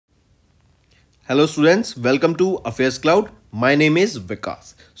Hello students, welcome to Affairs Cloud. My name is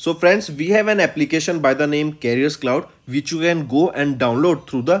Vikas. So friends, we have an application by the name Careers Cloud which you can go and download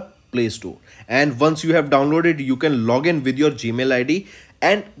through the Play Store. And once you have downloaded, you can log in with your Gmail ID.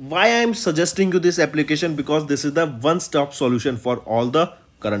 And why I am suggesting you this application, because this is the one-stop solution for all the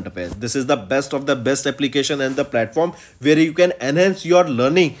current affairs. This is the best of the best application and the platform where you can enhance your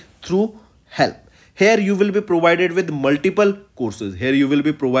learning through help. Here you will be provided with multiple courses. Here you will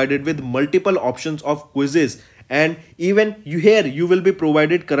be provided with multiple options of quizzes, and even you will be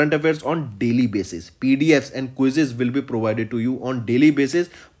provided current affairs on daily basis. PDFs and quizzes will be provided to you on daily basis,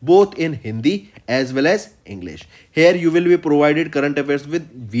 both in Hindi as well as English. Here you will be provided current affairs with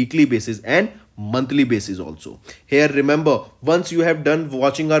weekly basis and monthly basis also. Here remember, once you have done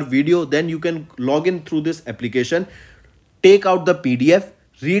watching our video, then you can log in through this application, take out the PDF,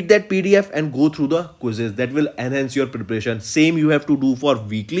 read that PDF and go through the quizzes. That will enhance your preparation. Same you have to do for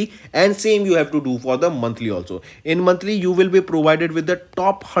weekly and same you have to do for the monthly also. In monthly you will be provided with the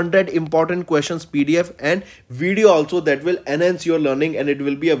top 100 important questions PDF and video also, that will enhance your learning, and it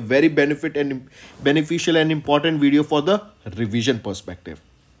will be a very beneficial and important video for the revision perspective.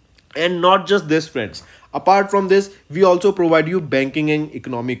 And not just this friends, apart from this we also provide you banking and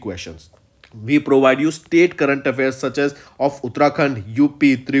economic questions. We provide you state current affairs such as of Uttarakhand, UP,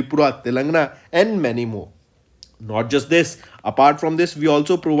 Tripura, Telangana and many more. Not just this, apart from this we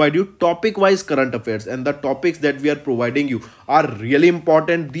also provide you topic wise current affairs, and the topics that we are providing you are really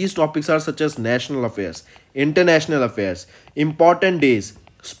important. These topics are such as national affairs, international affairs, important days,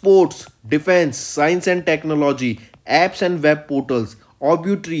 sports, defense, science and technology, apps and web portals,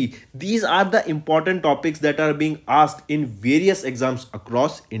 obituary. These are the important topics that are being asked in various exams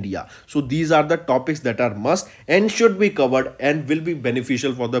across India. So these are the topics that are must and should be covered and will be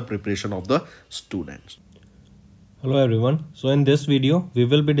beneficial for the preparation of the students. Hello everyone. So in this video, we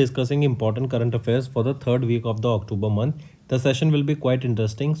will be discussing important current affairs for the third week of the October month. The session will be quite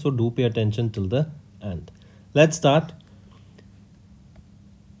interesting, so do pay attention till the end. Let's start.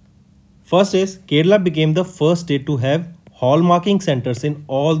 First is, Kerala became the first state to have hallmarking centers in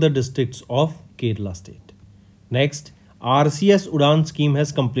all the districts of Kerala state. Next, RCS Udan scheme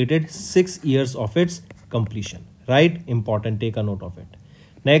has completed 6 years of its completion. Right? Important, take a note of it.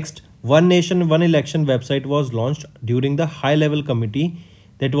 Next, One Nation, One Election website was launched during the high level committee.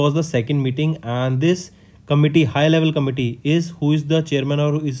 That was the second meeting, and this committee, high level committee, is who is the chairman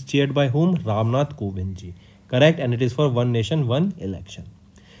or who is chaired by whom? Ramnath Kovind ji. Correct? And it is for One Nation, One Election.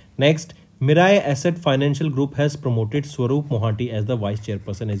 Next, Mirai Asset Financial Group has promoted Swaroop Mohanty as the vice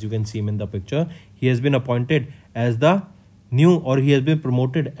chairperson. As you can see him in the picture, he has been appointed as the new, or he has been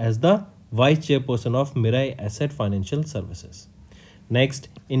promoted as the vice chairperson of Mirai Asset Financial Services. Next,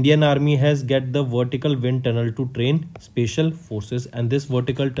 Indian Army has get the vertical wind tunnel to train special forces, and this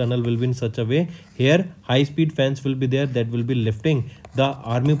vertical tunnel will be in such a way, here high speed fans will be there that will be lifting the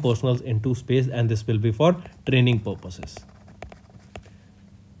army personnel into space, and this will be for training purposes.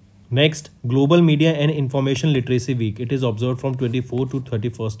 Next, Global Media and Information Literacy Week. It is observed from 24 to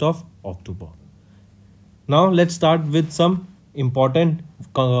 31st of October. Now let's start with some important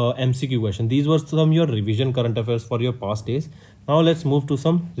MCQ question. These were some your revision current affairs for your past days. Now let's move to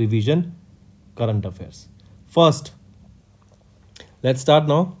some revision current affairs. First, let's start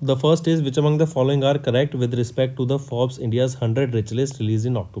now. The first is, which among the following are correct with respect to the Forbes India's 100 Rich list released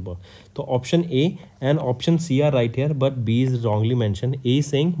in October? So option A and option C are right here, but B is wrongly mentioned. A is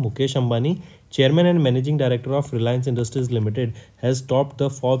saying Mukesh Ambani, Chairman and Managing Director of Reliance Industries Limited, has topped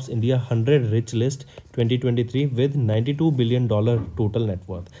the Forbes India 100 Rich list 2023 with $92 billion total net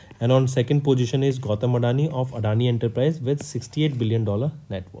worth. And on second position is Gautam Adani of Adani Enterprise with $68 billion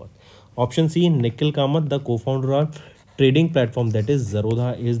net worth. Option C, Nikhil Kamath, the co-founder of trading platform that is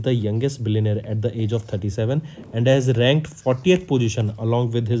Zerodha, is the youngest billionaire at the age of 37 and has ranked 40th position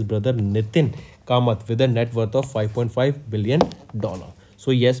along with his brother Nitin Kamath with a net worth of $5.5 billion.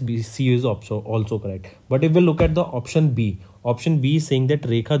 So yes, C is also correct. But if we look at the option B is saying that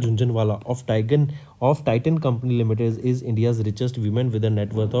Rekha Jhunjhunwala of Titan Company Limited is India's richest woman with a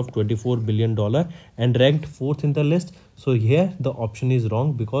net worth of $24 billion and ranked 4th in the list. So here the option is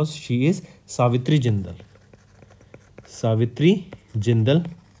wrong because she is Savitri Jindal. Savitri Jindal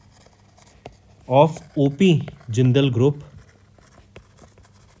of OP Jindal Group,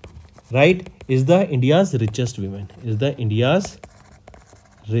 right, is the India's richest woman.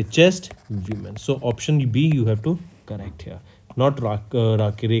 So option B you have to correct here. Not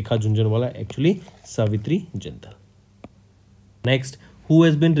Rekha Jhunjhunwala, actually Savitri Jindal. Next, who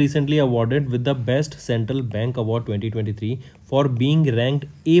has been recently awarded with the Best Central Bank Award 2023 for being ranked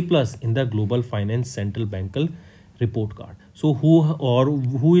A+ in the Global Finance Central Bank report card. So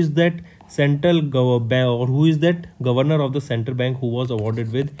who is that or who is that governor of the central bank who was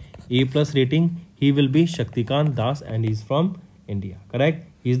awarded with A plus rating? He will be Shaktikant Das and he's from India. Correct?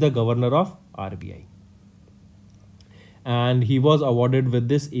 He is the governor of RBI. And he was awarded with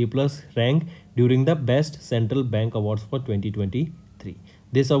this A plus rank during the Best Central Bank Awards for 2023.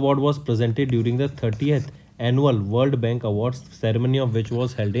 This award was presented during the 30th annual World Bank Awards ceremony of which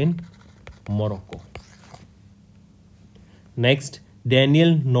was held in Morocco. Next,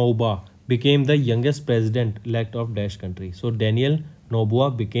 Daniel Noboa became the youngest president-elect of Dash country. So Daniel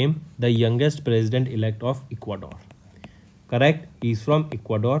Noboa became the youngest president-elect of Ecuador. Correct? He is from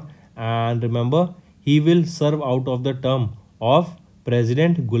Ecuador, and remember, he will serve out of the term of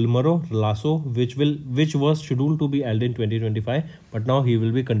President Guillermo Lasso, which was scheduled to be held in 2025, but now he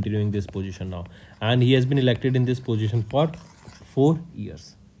will be continuing this position now, and he has been elected in this position for 4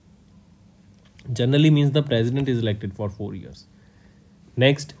 years. Generally means the president is elected for 4 years.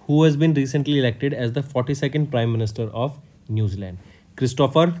 Next, who has been recently elected as the 42nd Prime Minister of New Zealand?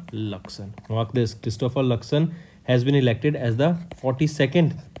 Christopher Luxon. Mark this. Christopher Luxon has been elected as the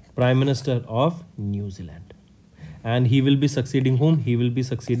 42nd Prime Minister of New Zealand. And he will be succeeding whom? He will be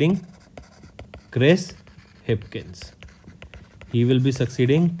succeeding Chris Hipkins. He will be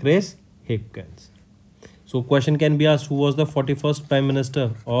succeeding Chris Hipkins. So question can be asked, who was the 41st Prime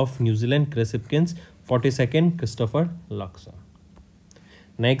Minister of New Zealand? Chris Hipkins. 42nd, Christopher Luxon.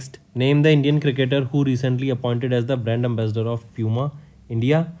 Next, name the Indian cricketer who recently appointed as the brand ambassador of Puma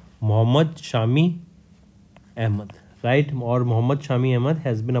India. Mohammad Shami Ahmed. Right? Or Mohammad Shami Ahmed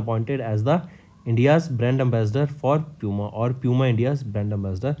has been appointed as the India's brand ambassador for Puma, or Puma India's brand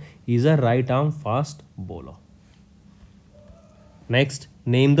ambassador. He is a right arm fast bowler. Next,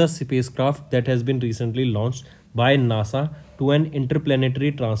 name the spacecraft that has been recently launched by NASA to an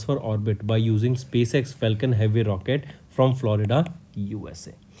interplanetary transfer orbit by using SpaceX Falcon Heavy rocket from Florida,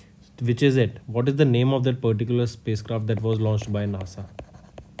 USA. Which is it? What is the name of that particular spacecraft that was launched by NASA?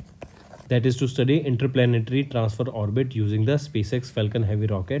 That is to study interplanetary transfer orbit using the SpaceX Falcon Heavy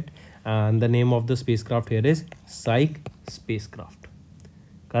rocket, and the name of the spacecraft here is Psyche spacecraft.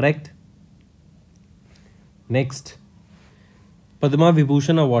 Correct? Next, Padma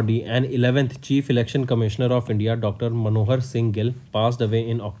Vibhushan awardee and 11th Chief Election Commissioner of India, Dr. Manohar Singh Gill, passed away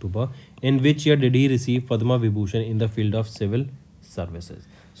in October. In which year did he receive Padma Vibhushan in the field of civil services?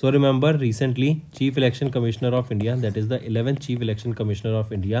 So remember, recently Chief Election Commissioner of India, that is the 11th Chief Election Commissioner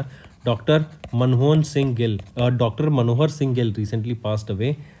of India, Dr. Manohar Singh Gill recently passed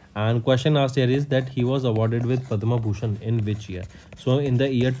away. And question asked here is that he was awarded with Padma Bhushan in which year? So in the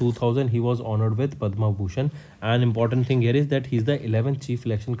year 2000 he was honored with Padma Bhushan. And important thing here is that he is the 11th Chief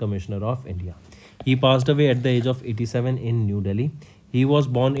Election Commissioner of India. He passed away at the age of 87 in New Delhi. He was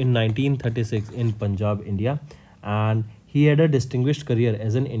born in 1936 in Punjab, India, and he had a distinguished career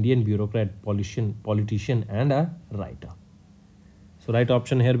as an Indian bureaucrat, politician and a writer. So right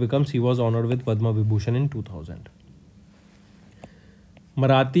option here becomes he was honored with Padma Vibhushan in 2000.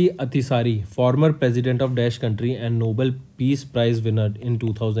 Marathi Atisari, former president of Dash country and Nobel Peace Prize winner in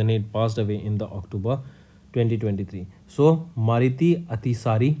 2008, passed away in the October 2023. So Marathi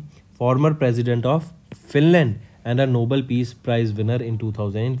Atisari, former president of Finland and a Nobel Peace Prize winner in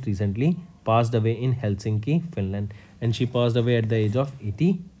 2008, recently passed away in Helsinki, Finland, and she passed away at the age of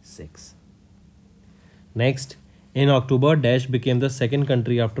 86. Next, in October, Dash became the second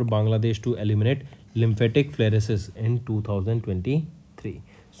country after Bangladesh to eliminate lymphatic filariasis in 2023.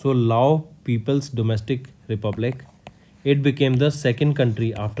 So Lao People's Democratic Republic, it became the second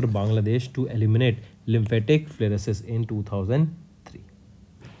country after Bangladesh to eliminate lymphatic filariasis in 2003.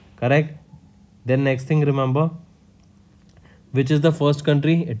 Correct? Then next thing, remember, which is the first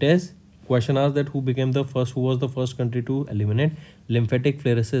country? It is question asked that who was the first country to eliminate lymphatic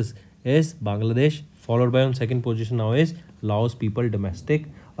filariasis is Bangladesh, followed by on second position now is Laos People's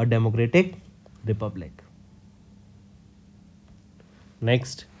Democratic Republic.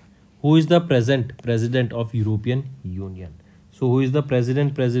 Next, who is the present president of European Union? So who is the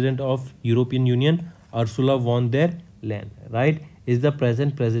president of European Union? Ursula von der Leyen, right, is the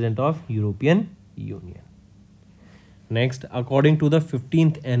present president of European Union. Next, according to the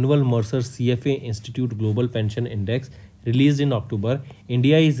 15th annual Mercer CFA Institute Global Pension Index released in October,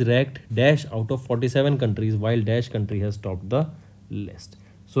 India is ranked Dash out of 47 countries, while Dash country has topped the list.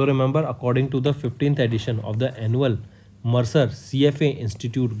 So remember, according to the 15th edition of the annual Mercer CFA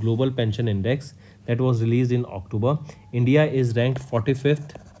Institute Global Pension Index that was released in October, India is ranked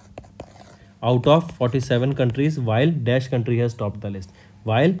 45th out of 47 countries, while Dash country has topped the list,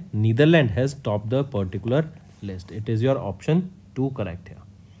 while Netherlands has topped the particular list. It is your option 2 correct here.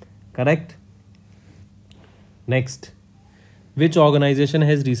 Correct? Next, which organization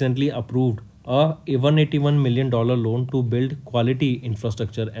has recently approved a $181 million loan to build quality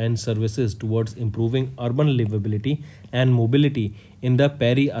infrastructure and services towards improving urban livability and mobility in the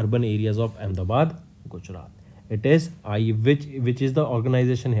peri-urban areas of Ahmedabad, Gujarat? It is which is the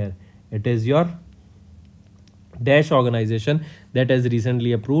organization here? It is your Dash organization that has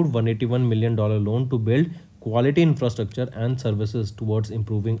recently approved $181 million loan to build quality infrastructure and services towards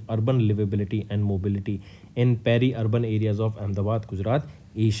improving urban livability and mobility in peri-urban areas of Ahmedabad, Gujarat,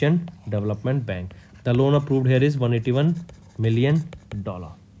 Asian Development Bank. The loan approved here is $181 million.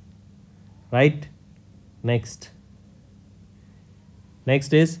 Right? Next.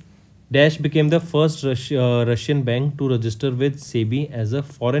 Next is Dash became the first Russian bank to register with SEBI as a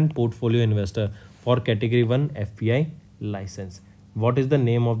foreign portfolio investor for Category 1 FPI license. What is the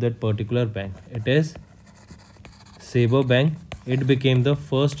name of that particular bank? It is Saber Bank. It became the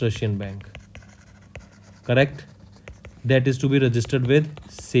first Russian bank, correct, that is to be registered with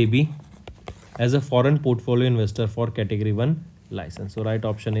SEBI as a foreign portfolio investor for Category 1 license. So right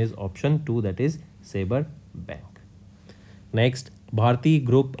option is option 2, that is Saber Bank. Next, Bharti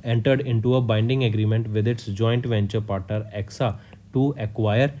Group entered into a binding agreement with its joint venture partner AXA to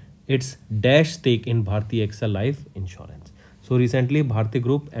acquire its Dash stake in Bharti AXA Life Insurance. So recently Bharti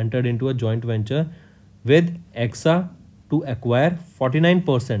Group entered into a joint venture with AXA to acquire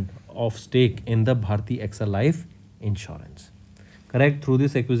 49% of stake in the Bharti AXA Life Insurance. Correct? Through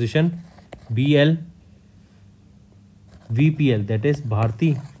this acquisition, VPL, that is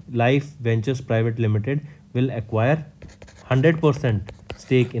Bharti Life Ventures Private Limited, will acquire 100%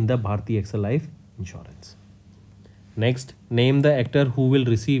 stake in the Bharti AXA Life Insurance. Next, name the actor who will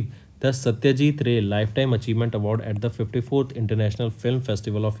receive the Satyajit Ray Lifetime Achievement Award at the 54th International Film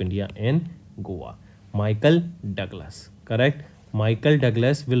Festival of India in Goa. Michael Douglas. Correct? Michael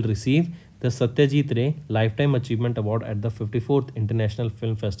Douglas will receive the Satyajit Ray Lifetime Achievement Award at the 54th International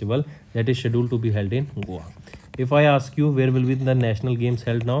Film Festival that is scheduled to be held in Goa. If I ask you where will be the national games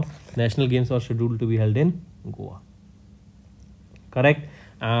held now, national games are scheduled to be held in Goa. Correct?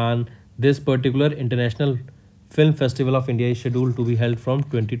 And this particular International Film Festival of India is scheduled to be held from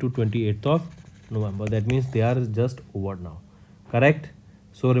 20 to 28th of November. That means they are just over now. Correct?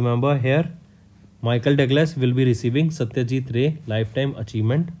 So remember here, Michael Douglas will be receiving Satyajit Ray Lifetime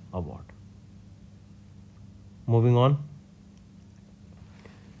Achievement Award. Moving on.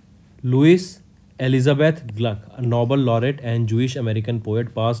 Louise Elizabeth Gluck, a Nobel laureate and Jewish American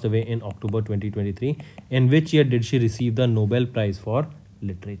poet, passed away in October 2023. In which year did she receive the Nobel Prize for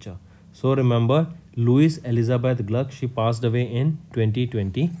Literature? So remember, Louise Elizabeth Gluck, she passed away in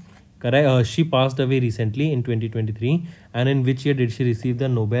 2020. Correct? She passed away recently in 2023. And in which year did she receive the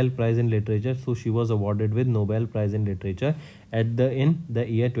Nobel Prize in Literature? So she was awarded with Nobel Prize in Literature in the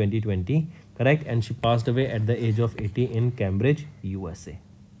year 2020. Correct? And she passed away at the age of 80 in Cambridge, USA.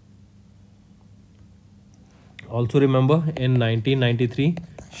 Also remember, in 1993,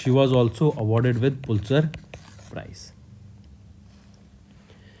 she was also awarded with Pulitzer Prize.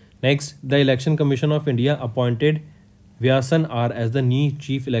 Next, the Election Commission of India appointed Vyasan R as the new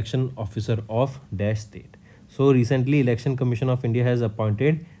Chief Election Officer of Dash State. So recently, Election Commission of India has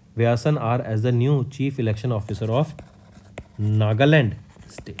appointed Vyasan R as the new Chief Election Officer of Nagaland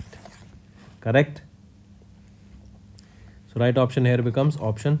State. Correct? So right option here becomes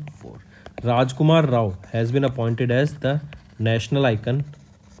option 4. Rajkumar Rao has been appointed as the national icon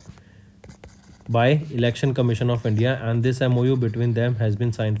by Election Commission of India, and this MOU between them has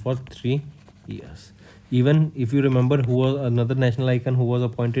been signed for 3 years. Even if you remember who was another national icon who was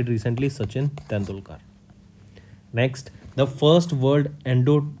appointed recently, Sachin Tendulkar. Next, the first World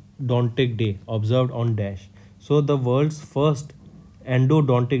Endodontic Day observed on Dash. So the world's first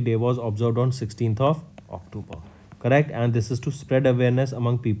Endodontic Day was observed on 16th of October. Correct? And this is to spread awareness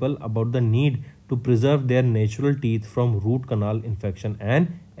among people about the need to preserve their natural teeth from root canal infection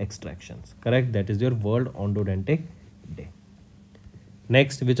and extractions. Correct? That is your World Endodontic Day.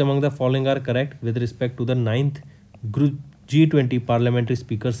 Next, which among the following are correct with respect to the 9th G20 Parliamentary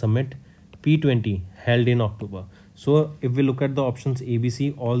Speaker Summit P20 held in October? So if we look at the options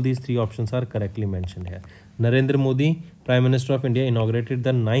ABC, all these 3 options are correctly mentioned here. Narendra Modi, Prime Minister of India, inaugurated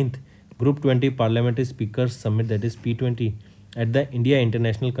the 9th Group 20 Parliamentary Speakers Summit, that is P20, at the India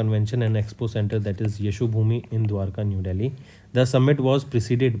International Convention and Expo Center, that is Yashobhoomi in Dwarka, New Delhi. The summit was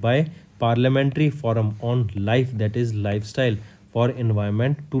preceded by Parliamentary Forum on Life, that is Lifestyle for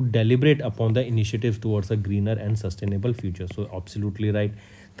Environment, to deliberate upon the initiatives towards a greener and sustainable future. So absolutely right.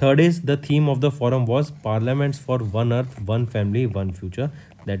 Third is the theme of the forum was Parliaments for One Earth, One Family, One Future.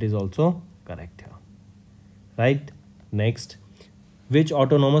 That is also correct here. Right? Next, Which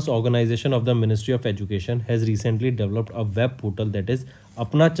autonomous organization of the Ministry of Education has recently developed a web portal that is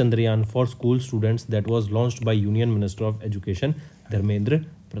Apna Chandrayaan for school students that was launched by Union Minister of Education Dharmendra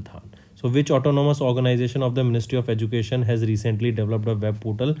Pradhan? So which autonomous organization of the Ministry of Education has recently developed a web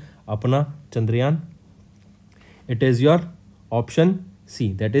portal Apna Chandrayaan? It is your option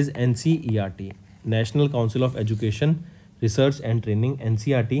C, that is NCERT, National Council of Education Research and Training.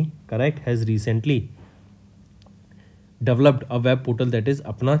 NCERT, correct, has recently developed a web portal that is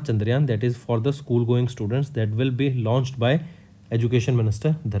Apna Chandrayaan, that is for the school going students, that will be launched by Education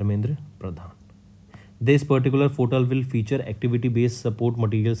Minister Dharmendra Pradhan. This particular portal will feature activity based support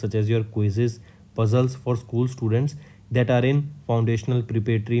materials such as your quizzes, puzzles for school students that are in foundational,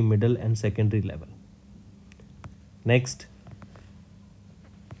 preparatory, middle and secondary level. Next,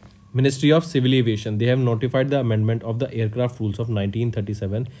 Ministry of Civil Aviation, they have notified the amendment of the Aircraft Rules of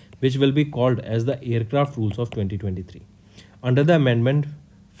 1937, which will be called as the Aircraft Rules of 2023. Under the amendment,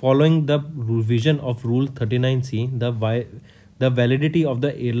 following the revision of Rule 39C, the validity of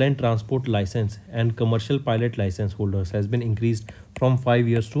the airline transport license and commercial pilot license holders has been increased from 5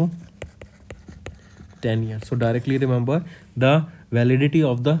 years to 10 years. So directly remember, the validity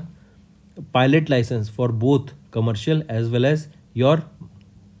of the pilot license for both commercial as well as your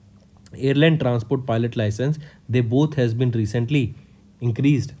airline transport pilot license, they both has been recently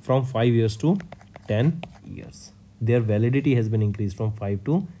increased from 5 years to 10 years. Their validity has been increased from 5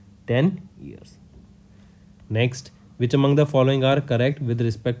 to 10 years. Next, which among the following are correct with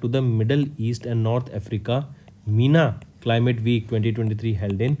respect to the Middle East and North Africa MENA Climate Week 2023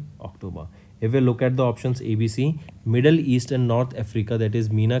 held in October? If we look at the options ABC, Middle East and North Africa, that is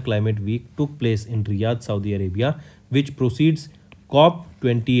MENA Climate Week, took place in Riyadh, Saudi Arabia, which precedes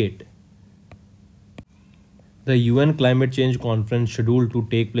COP28, the UN Climate Change Conference scheduled to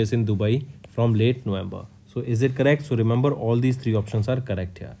take place in Dubai from late November. So is it correct? So remember, all these three options are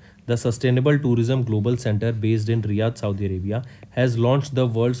correct here. The Sustainable Tourism Global Center based in Riyadh, Saudi Arabia has launched the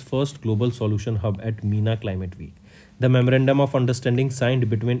world's first global solution hub at MENA Climate Week. The Memorandum of Understanding signed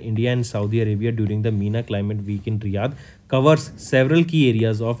between India and Saudi Arabia during the MENA Climate Week in Riyadh covers several key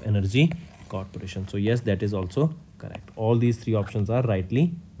areas of energy cooperation. So yes, that is also correct. All these three options are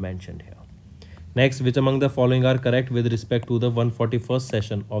rightly mentioned here. Next, which among the following are correct with respect to the 141st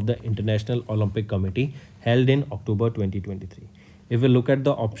session of the International Olympic Committee held in October 2023? If we look at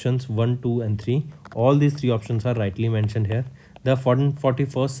the options 1, 2 and 3, all these three options are rightly mentioned here. The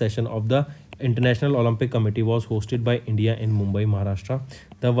 141st session of the International Olympic Committee was hosted by India in Mumbai, Maharashtra.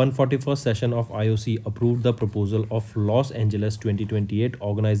 The 141st session of IOC approved the proposal of Los Angeles 2028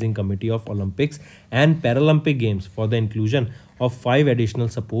 Organizing Committee of Olympics and Paralympic Games for the inclusion of 5 additional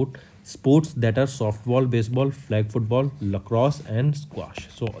sports that are softball, baseball, flag football, lacrosse and squash.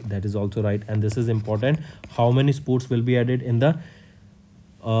 So that is also right, and this is important. How many sports will be added in the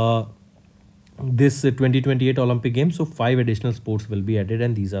this 2028 Olympic Games? So 5 additional sports will be added,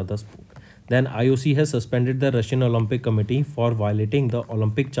 and these are the sports. Then IOC has suspended the Russian Olympic Committee for violating the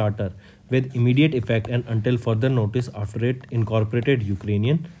Olympic Charter with immediate effect and until further notice after it incorporated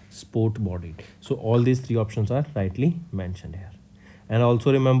Ukrainian sport body. So all these three options are rightly mentioned here. And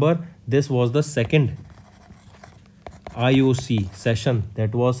also remember, this was the second IOC session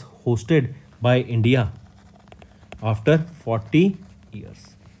that was hosted by India after 40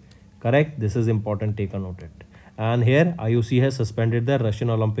 years. Correct? This is important, take a note it. And here IOC has suspended the Russian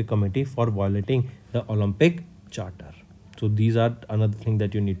Olympic Committee for violating the Olympic Charter. So these are another thing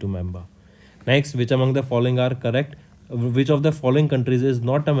that you need to remember. Next, which among the following are correct? Which of the following countries is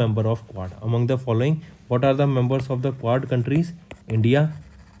not a member of Quad? Among the following, what are the members of the Quad countries? India,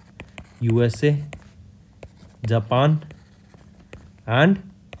 USA, Japan and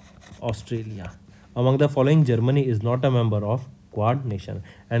Australia. Among the following, Germany is not a member of Quad nation.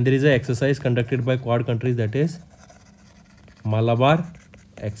 And there is an exercise conducted by Quad countries, that is Malabar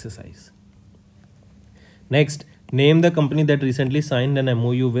exercise. Next, name the company that recently signed an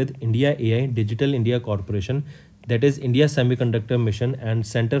MOU with India AI Digital India Corporation, that is India Semiconductor Mission and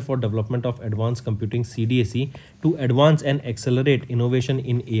Center for Development of Advanced Computing CDAC, to advance and accelerate innovation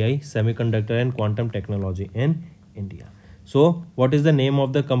in AI, semiconductor and quantum technology in India. So what is the name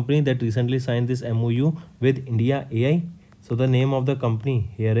of the company that recently signed this MOU with India AI? So the name of the company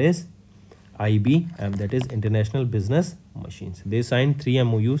here is IBM, that is International Business Machines. They signed 3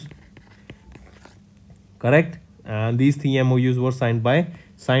 MOUs, correct? And these 3 MOUs were signed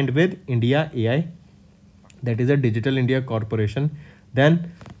with India AI, that is a Digital India Corporation.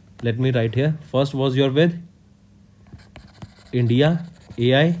 Then let me write here. First was your with India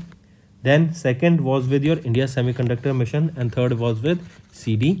AI, then second was with your India Semiconductor Mission, and third was with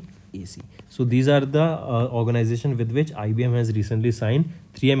CDAC. AC. So these are the organization with which IBM has recently signed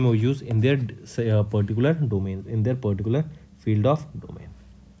 3 MOUs in their particular domain, in their particular field of domain.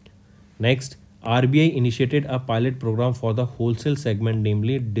 Next, RBI initiated a pilot program for the wholesale segment,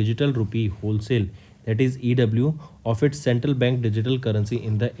 namely Digital Rupee Wholesale, that is EW, of its central bank digital currency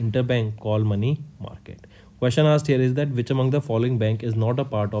in the interbank call money market. Question asked here is that which among the following bank is not a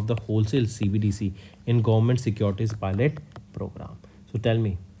part of the wholesale CBDC in government securities pilot program? So tell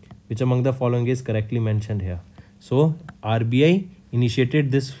me, which among the following is correctly mentioned here? So RBI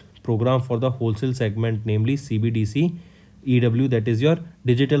initiated this program for the wholesale segment, namely CBDC EW, that is your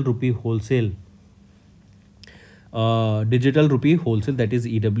digital rupee wholesale, that is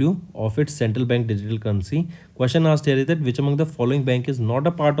EW, of its central bank digital currency. Question asked here is that which among the following bank is not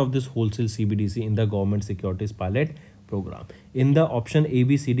a part of this wholesale CBDC in the government securities pilot program? In the option A,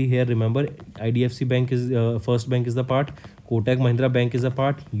 B, C, D here, remember IDFC Bank is first bank is the part, Kotak Mahindra Bank is a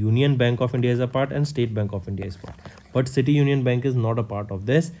part, Union Bank of India is a part, and State Bank of India is part. But City Union Bank is not a part of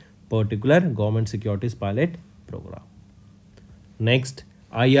this particular government securities pilot program. Next,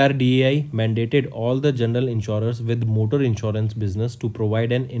 IRDAI mandated all the general insurers with motor insurance business to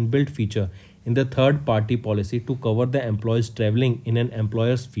provide an inbuilt feature in the third party policy to cover the employees traveling in an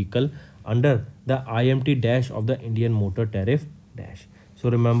employer's vehicle under the IMT dash of the Indian Motor Tariff dash. So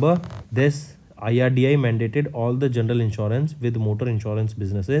remember, this IRDAI mandated all the general insurance with motor insurance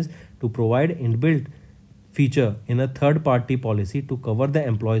businesses to provide inbuilt feature in a third party policy to cover the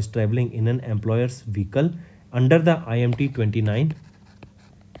employees traveling in an employer's vehicle under the IMT 29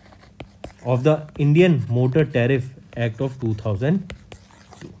 of the Indian Motor Tariff Act of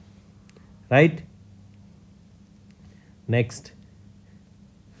 2002. Right? Next,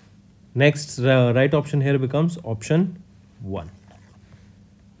 right option here becomes option 1.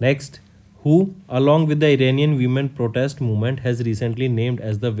 Next, who along with the Iranian women protest movement has recently named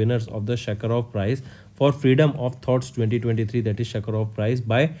as the winners of the Sakharov Prize for Freedom of Thoughts 2023, that is Sakharov Prize,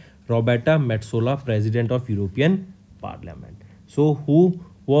 by Roberta Metsola, President of European Parliament. So who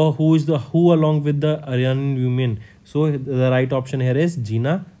along with the Iranian women? So the right option here is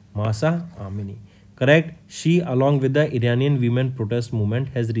Jina Mahsa Amini. Correct. She along with the Iranian women protest movement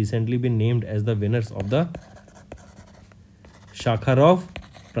has recently been named as the winners of the Sakharov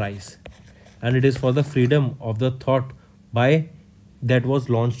Prize, and it is for the freedom of the thought by that was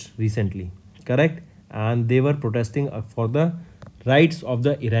launched recently. Correct. And they were protesting for the rights of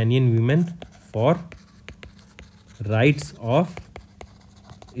the Iranian women, for rights of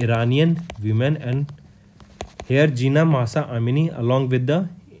Iranian women. And here Jina Mahsa Amini along with the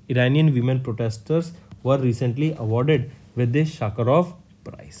Iranian women protesters were recently awarded with this Sakharov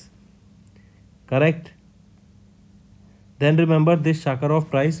Prize. Correct. Then remember, this Sakharov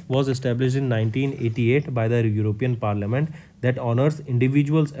Prize was established in 1988 by the European Parliament that honors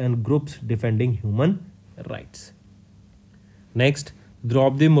individuals and groups defending human rights. Next,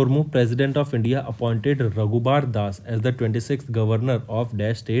 Draupadi Murmu, President of India, appointed Raghubar Das as the 26th Governor of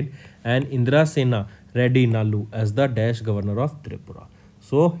Dash State and Indra Sena Reddy Nalu as the Dash Governor of Tripura.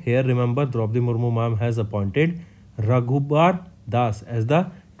 So here remember, Draupadi Murmu ma'am has appointed Raghubar Das as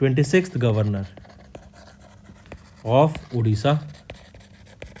the 26th Governor of Odisha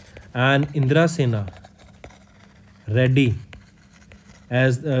and Indra Sena Reddy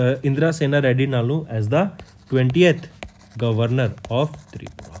Nalu as the 20th Governor of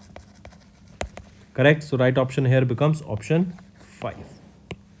Tripura. Correct. So right option here becomes option 5.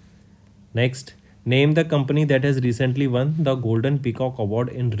 Next, name the company that has recently won the Golden Peacock Award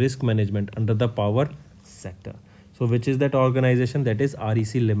in risk management under the power sector. So which is that organization? That is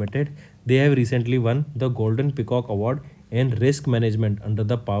REC Limited. They have recently won the Golden Peacock Award in risk management under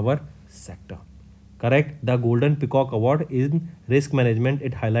the power sector. Correct. The Golden Peacock Award in risk management,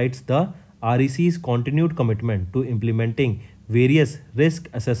 it highlights the REC's continued commitment to implementing various risk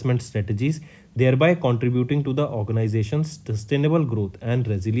assessment strategies, thereby contributing to the organization's sustainable growth and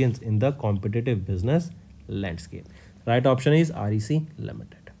resilience in the competitive business landscape. Right option is REC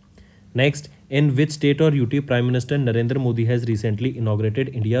Limited. Next, in which state or UT Prime Minister Narendra Modi has recently inaugurated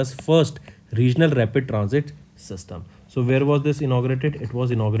India's first regional rapid transit system? So where was this inaugurated? It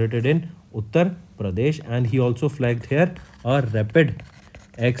was inaugurated in Uttar Pradesh, and he also flagged here a rapid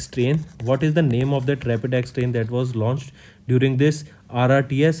X train. What is the name of that rapid X train that was launched during this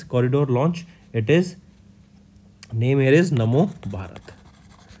RRTS corridor launch? It is, name here is Namo Bharat.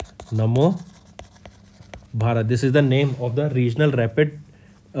 Namo Bharat. This is the name of the regional rapid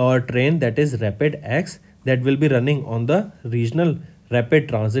train, that is Rapid X, that will be running on the regional rapid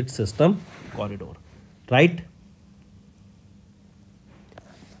transit system corridor. Right.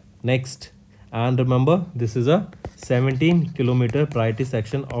 Next, And remember, this is a 17-kilometer priority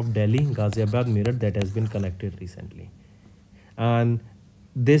section of Delhi Ghaziabad Meerut that has been connected recently. And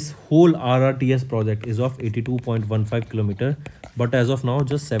this whole RRTS project is of 82.15 kilometer, but as of now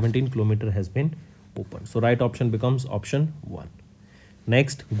just 17 kilometer has been opened. So right option becomes option 1.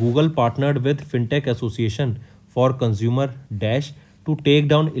 Next, Google partnered with Fintech Association for Consumer Dash to take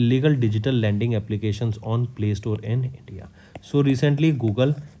down illegal digital lending applications on Play Store in India. So recently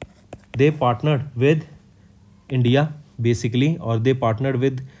Google, they partnered with India basically, or they partnered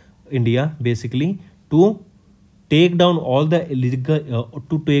with India basically to take down all the illegal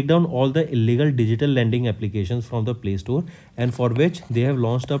digital lending applications from the Play Store, and for which they have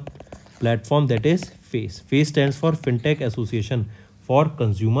launched a platform that is FACE. FACE stands for Fintech Association for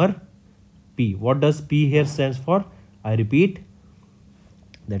Consumer P. What does P here stands for? I repeat,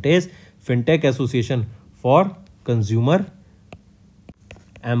 that is Fintech Association for Consumer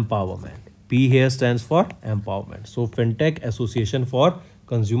Empowerment. P here stands for empowerment. So Fintech Association for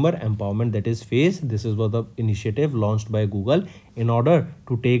Consumer Empowerment, that is FACE. This is what the initiative launched by Google in order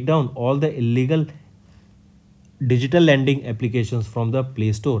to take down all the illegal digital lending applications from the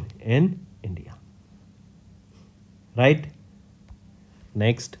Play Store in India. Right?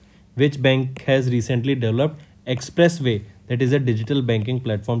 Next, which bank has recently developed Expressway, that is a digital banking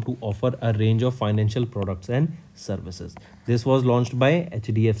platform to offer a range of financial products and services. This was launched by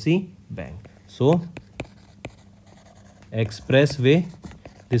HDFC Bank. So Expressway,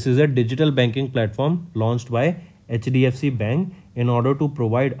 this is a digital banking platform launched by HDFC Bank in order to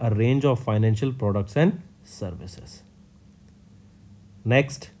provide a range of financial products and services.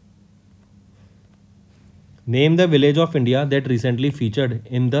 Next, name the village of India that recently featured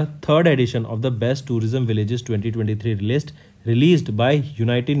in the 3rd edition of the Best Tourism Villages 2023 released by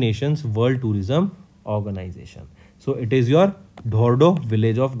United Nations World Tourism Organization. So it is your Dhordo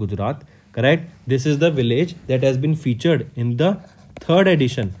village of Gujarat. Correct? This is the village that has been featured in the 3rd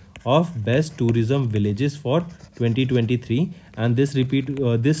edition of Best Tourism Villages for 2023, and this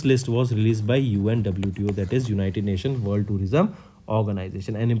list was released by UNWTO, that is United Nations World Tourism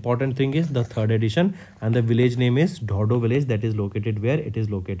Organization. An important thing is the 3rd edition, and the village name is Dhordo village, that is located where? It is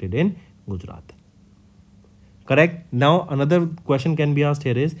located in Gujarat. Correct? Now another question can be asked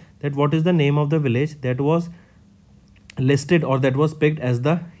here is that what is the name of the village that was listed or that was picked as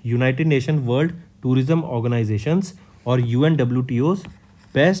the United Nations World Tourism Organization's or UNWTO's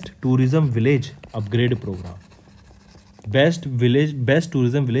Best Tourism Village Upgrade Program. Best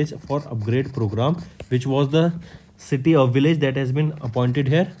Tourism Village for Upgrade Program, which was the city or village that has been appointed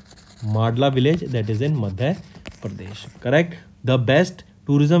here, Madla village, that is in Madhya Pradesh. Correct? The best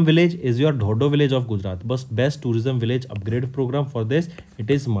tourism village is your Dhordo village of Gujarat, but best tourism village upgrade program for this, it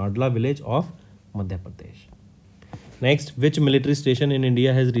is Madla village of Madhya Pradesh. Next, which military station in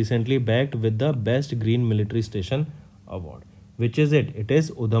India has recently bagged with the Best Green Military Station Award? Which is it? It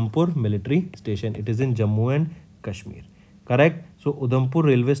is Udhampur Military Station. It is in Jammu and Kashmir. Correct? So Udhampur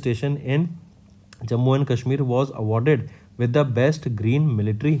railway station in Jammu and Kashmir was awarded with the Best Green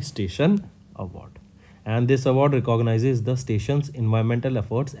Military Station Award. And this award recognizes the station's environmental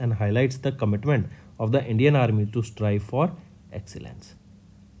efforts and highlights the commitment of the Indian Army to strive for excellence.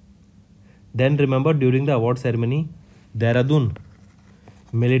 Then remember, during the award ceremony, Dehradun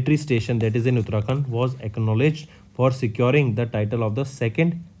military station, that is in Uttarakhand, was acknowledged for securing the title of the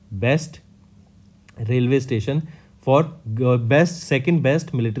second best railway station for second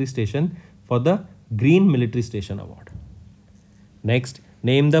best military station for the Green Military Station Award. Next,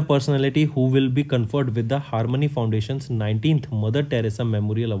 name the personality who will be conferred with the Harmony Foundation's 19th Mother Teresa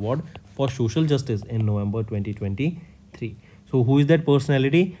Memorial Award for Social Justice in November 2023. So who is that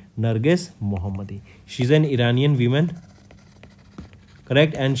personality? Narges Mohammadi. She's an Iranian woman,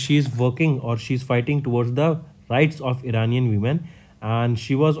 correct? And she's working or she's fighting towards the rights of Iranian women, and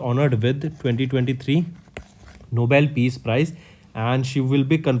she was honored with 2023 Nobel Peace Prize, and she will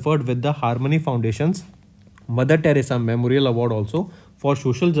be conferred with the Harmony Foundation's Mother Teresa Memorial Award also for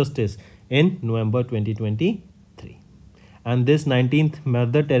Social Justice in November 2023. And this 19th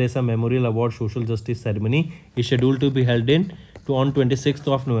Mother Teresa Memorial Award Social Justice ceremony is scheduled to be held on 26th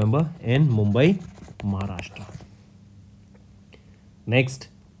of November in Mumbai, Maharashtra. Next,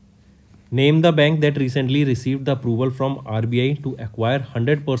 name the bank that recently received the approval from RBI to acquire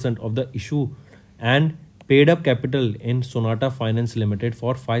 100% of the issue and paid up capital in Sonata Finance Limited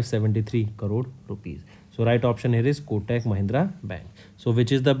for 573 crore rupees. So right option here is Kotak Mahindra Bank. So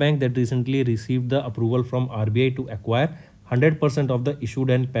which is the bank that recently received the approval from RBI to acquire 100% of the issued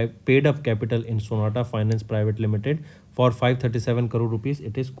and paid up capital in Sonata Finance Private Limited for 537 crore rupees?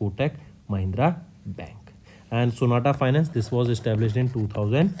 It is Kotak Mahindra Bank. And Sonata Finance, this was established in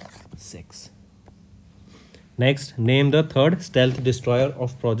 2006. Next, name the third stealth destroyer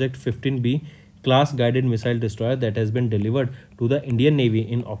of Project 15B class guided missile destroyer that has been delivered to the Indian Navy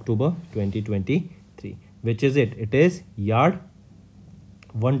in October 2023. Which is it? It is Yard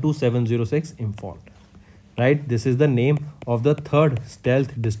 12706 Imphal. Right? This is the name of the third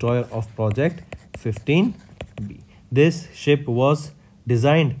stealth destroyer of Project 15B. This ship was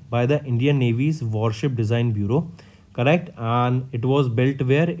designed by the Indian Navy's Warship Design Bureau, correct, and it was built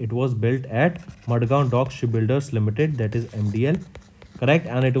where? It was built at Madgaon Dock Shipbuilders Limited, that is MDL, correct,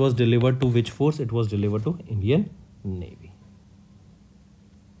 and it was delivered to which force? It was delivered to Indian Navy.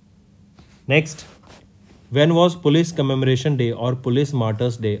 Next, when was Police Commemoration Day or Police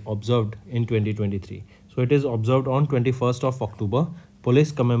Martyrs Day observed in 2023? So it is observed on 21st of October,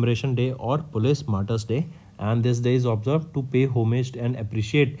 Police Commemoration Day or Police Martyrs Day, and this day is observed to pay homage and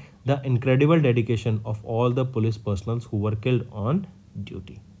appreciate the incredible dedication of all the police personnel who were killed on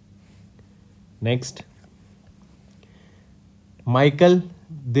duty. Next, Michael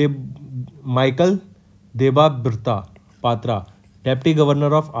Debabrata Patra, Deputy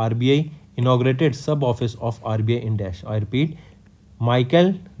Governor of RBI, inaugurated sub-office of RBI in Dash. I repeat,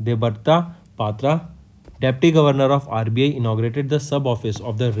 Michael Debabrata Patra, Deputy Governor of RBI, inaugurated the sub-office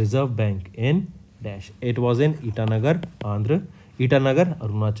of the Reserve Bank in Dash. It was in Itanagar,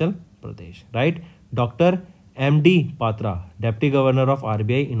 Arunachal Pradesh. Right? Dr. M.D. Patra, Deputy Governor of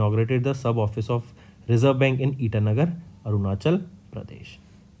RBI, inaugurated the sub-office of Reserve Bank in Itanagar, Arunachal Pradesh.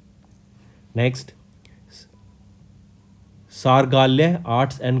 Next, Sargalya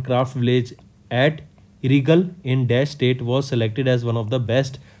Arts and Craft Village at Irigal in Dash State was selected as one of the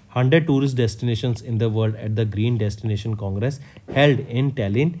best 100 tourist destinations in the world at the Green Destination Congress held in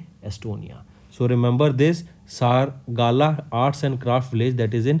Tallinn, Estonia. So remember this, Sargala Arts and Craft Village,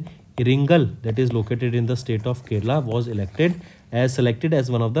 that is in Iringal, that is located in the state of Kerala, was selected as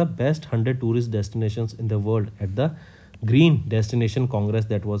one of the best 100 tourist destinations in the world at the Green Destination Congress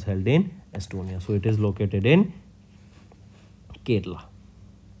that was held in Estonia. So it is located in Kerala.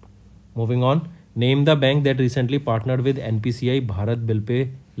 Moving on, name the bank that recently partnered with NPCI Bharat Bill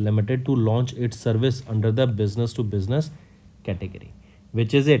Pay Limited to launch its service under the business to business category.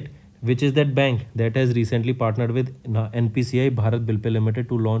 Which is it? Which is that bank that has recently partnered with NPCI Bharat Bill Pay Limited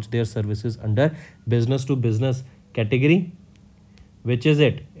to launch their services under business to business category? Which is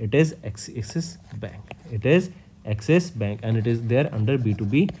it? It is Axis Bank. It is Axis Bank, and it is there under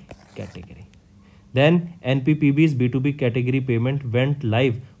B2B category. Then NPPB's B2B category payment went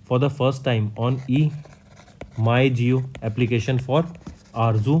live for the first time on MyGeo application for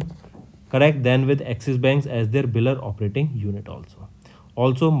Arzu, correct, then with Axis Bank as their biller operating unit also.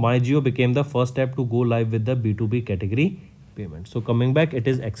 Also, MyGeo became the first step to go live with the B2B category payment. So coming back, it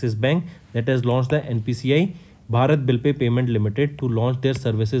is Axis Bank that has launched the NPCI Bharat Bill Pay Payment Limited to launch their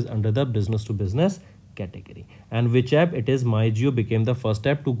services under the business to business category. And which app? It is MyGeo became the first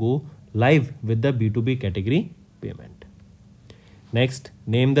step to go live with the B2B category payment. Next,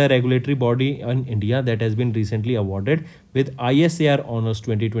 name the regulatory body in India that has been recently awarded with ISAR Honors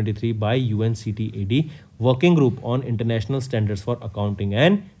 2023 by UNCTAD Working Group on International Standards for Accounting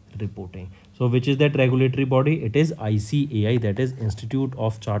and Reporting. So which is that regulatory body? It is ICAI, that is Institute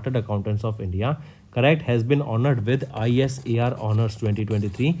of Chartered Accountants of India, correct, has been honored with ISAR Honors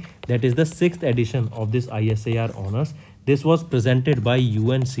 2023. That is the 6th edition of this ISAR Honors. This was presented by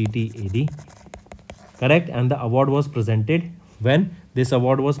UNCTAD, correct, and the award was presented when this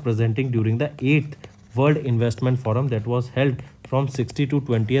award was presenting during the 8th World Investment Forum that was held from 60 to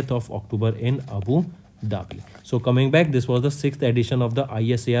 20th of October in Abu Dhabi. So coming back, this was the 6th edition of the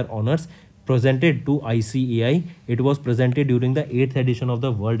ISAR Honors presented to ICAI. It was presented during the 8th edition of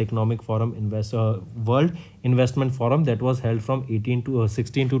the World Economic Forum World Investment Forum that was held from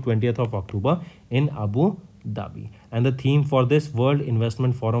 16 to 20th of October in Abu Dhabi. And the theme for this World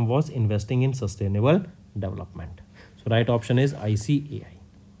Investment Forum was investing in sustainable development. So right option is ICAI.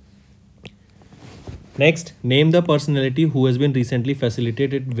 Next, name the personality who has been recently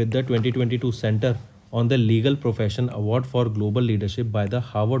facilitated with the 2022 Center on the Legal Profession Award for Global Leadership by the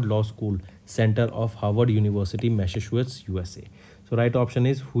Harvard Law School Center of Harvard University, Massachusetts, USA. So right option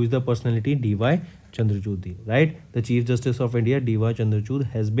is, who is the personality? D.Y. Chandrachud, right? The Chief Justice of India, D.Y. Chandrachud,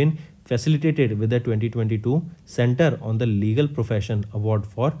 has been facilitated with the 2022 Center on the Legal Profession Award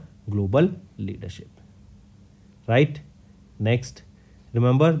for Global Leadership. Right? Next,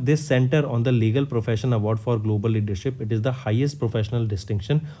 remember this Center on the Legal Profession Award for Global Leadership. It is the highest professional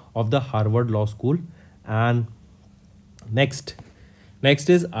distinction of the Harvard Law School. And next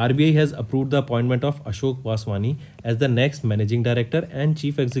is RBI has approved the appointment of Ashok Vaswani as the next Managing Director and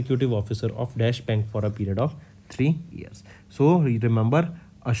Chief Executive Officer of Dash Bank for a period of 3 years. So remember,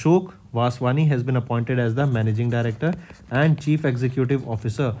 Ashok Vaswani has been appointed as the Managing Director and Chief Executive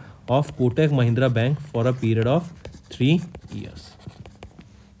Officer of Kotak Mahindra Bank for a period of 3 years.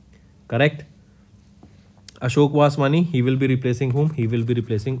 Correct? Ashok Vaswani, he will be replacing whom? He will be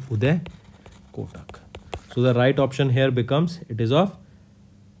replacing Uday Kotak. So the right option here becomes, it is of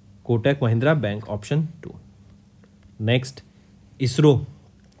Kotak Mahindra Bank, option 2. Next, ISRO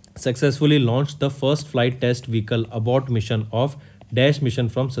successfully launched the first flight test vehicle abort mission of Dash mission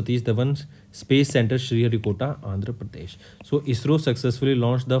from Satish Dhawan Space Center, Sriharikota, Andhra Pradesh. So ISRO successfully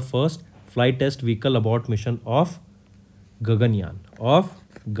launched the first flight test vehicle abort mission of Gaganyaan.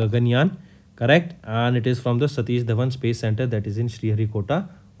 Correct, and it is from the Satish Dhawan Space Center, that is in Sriharikota,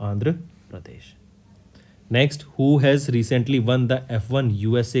 Andhra Pradesh. Next, who has recently won the F1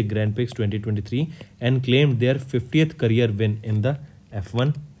 USA Grand Prix 2023 and claimed their 50th career win in the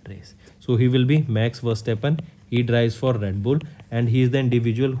F1 race? So he will be Max Verstappen. He drives for Red Bull and he is the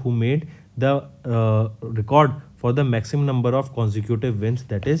individual who made the record for the maximum number of consecutive wins,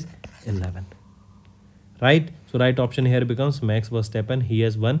 that is 11. Right? So right option here becomes Max Verstappen. He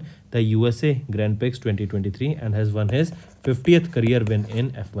has won the USA Grand Prix 2023 and has won his 50th career win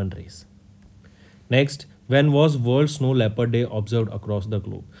in F1 race. Next, when was World Snow Leopard Day observed across the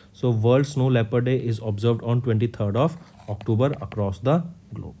globe? So World Snow Leopard Day is observed on 23rd of October across the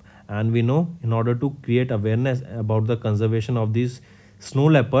globe. And we know, in order to create awareness about the conservation of these snow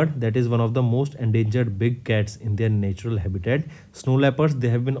leopard, that is one of the most endangered big cats in their natural habitat. Snow leopards, they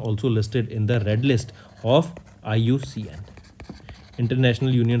have been also listed in the red list of IUCN,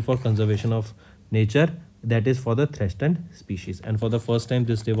 International Union for Conservation of Nature, that is for the threatened species. And for the first time,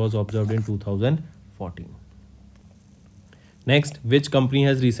 this day was observed in 2014. Next, which company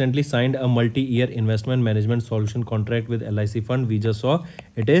has recently signed a multi-year investment management solution contract with LIC fund? We just saw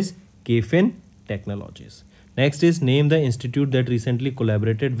it is KFin Technologies. Next is name the institute that recently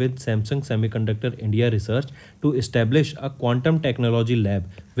collaborated with Samsung Semiconductor India Research to establish a quantum technology lab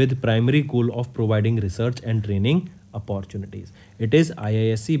with primary goal of providing research and training opportunities. It is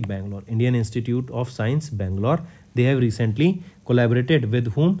IISc Bangalore, Indian Institute of Science, Bangalore. They have recently collaborated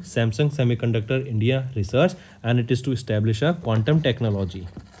with whom? Samsung Semiconductor India Research, and it is to establish a quantum technology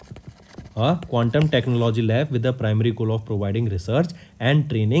lab with the primary goal of providing research and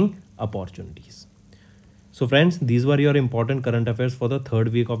training opportunities. So friends, these were your important current affairs for the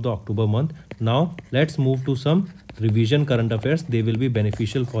third week of the October month. Now let's move to some revision current affairs. They will be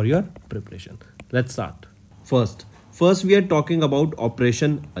beneficial for your preparation. Let's start. First we are talking about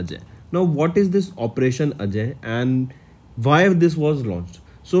Operation Ajay. Now what is this Operation Ajay and why this was launched?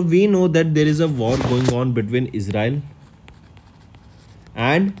 So we know that there is a war going on between Israel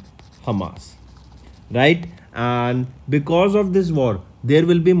and Hamas, right? And because of this war, there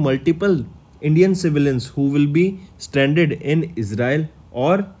will be multiple Indian civilians who will be stranded in Israel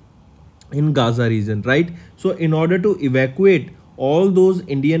or in Gaza region, right? So in order to evacuate all those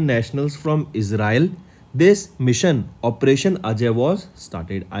Indian nationals from Israel, this mission Operation Ajay was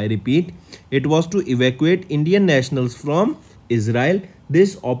started. I repeat, it was to evacuate Indian nationals from Israel.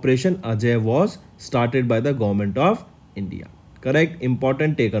 This Operation Ajay was started by the government of India. Correct?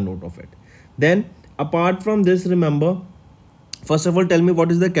 Important, take a note of it. Then apart from this, remember, first of all, tell me what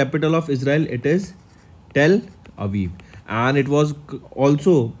is the capital of Israel? It is Tel Aviv. And it was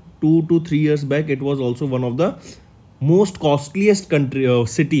also 2 to 3 years back, it was also one of the most costliest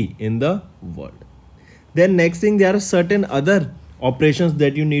city in the world. Then next thing, there are certain other operations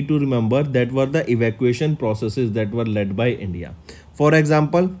that you need to remember that were the evacuation processes that were led by India. For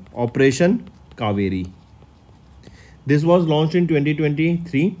example, Operation Kaveri. This was launched in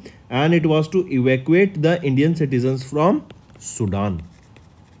 2023 and it was to evacuate the Indian citizens from Sudan,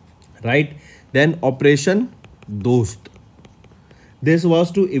 right? Then Operation Dost. This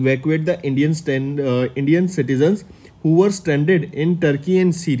was to evacuate the Indian citizens who were stranded in Turkey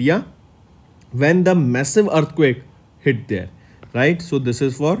and Syria when the massive earthquake hit there, right? So this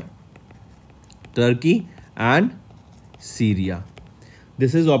is for Turkey and Syria.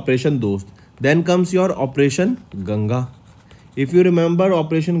 This is Operation Dost. Then comes your Operation Ganga. If you remember,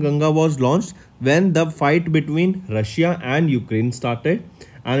 Operation Ganga was launched when the fight between Russia and Ukraine started,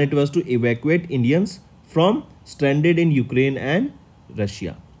 and it was to evacuate Indians from stranded in Ukraine and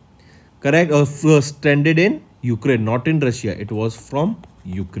Russia. Correct? Stranded in Ukraine, not in Russia. It was from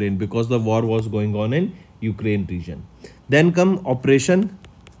Ukraine because the war was going on in Ukraine region. Then come Operation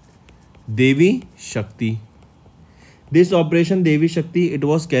Devi Shakti. This Operation Devi Shakti, it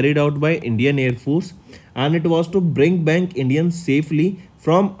was carried out by Indian Air Force and it was to bring back Indians safely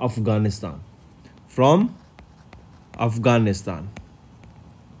from Afghanistan.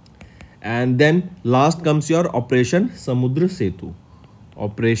 And then last comes your Operation Samudra Setu.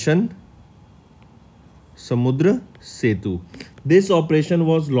 Operation Samudra Setu. This operation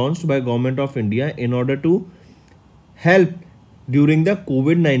was launched by Government of India in order to help during the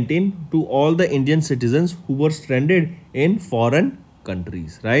COVID-19 to all the Indian citizens who were stranded in foreign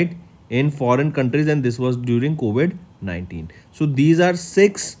countries, right? In foreign countries, and this was during COVID-19. So these are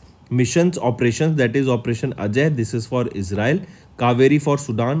 6 missions operations, that is Operation Ajay, this is for Israel, Kaveri for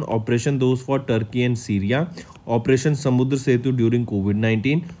Sudan, Operation Those for Turkey and Syria, Operation Samudra Setu during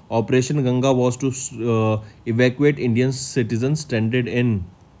COVID-19, Operation Ganga was to evacuate Indian citizens stranded in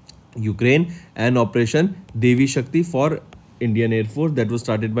Ukraine, and Operation Devi Shakti for Indian Air Force, that was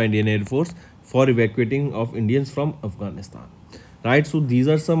started by Indian Air Force for evacuating of Indians from Afghanistan. Right, so these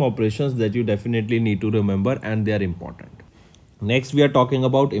are some operations that you definitely need to remember, and they are important. Next, we are talking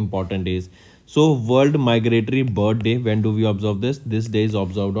about important days. So World Migratory Bird Day, when do we observe this? This day is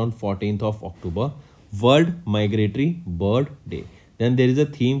observed on 14th of October. World Migratory Bird Day. Then there is a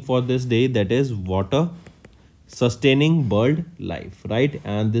theme for this day, that is water sustaining bird life, right?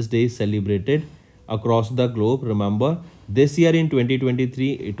 And this day is celebrated across the globe. Remember, this year in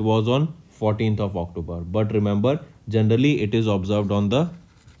 2023 it was on 14th of October, but remember, generally it is observed on the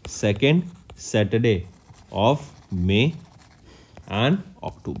second Saturday of May and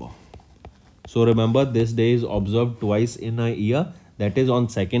October. So remember, this day is observed twice in a year, that is on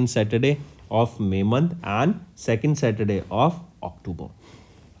second Saturday of May month and second Saturday of October.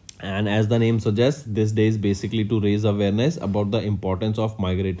 And as the name suggests, this day is basically to raise awareness about the importance of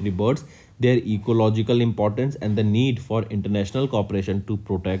migratory birds, their ecological importance, and the need for international cooperation to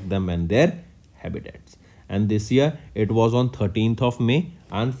protect them and their habitats. And this year it was on 13th of May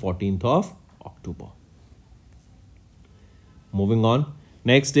and 14th of October. Moving on,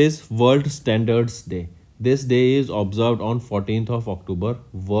 next is World Standards Day. This day is observed on 14th of October,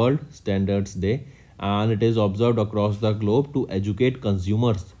 World Standards Day, and it is observed across the globe to educate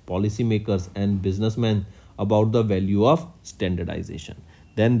consumers, policymakers, and businessmen about the value of standardization.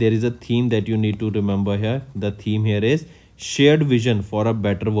 Then there is a theme that you need to remember here. The theme here is Shared Vision for a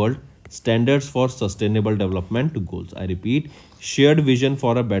Better World, Standards for Sustainable Development Goals. I repeat, Shared Vision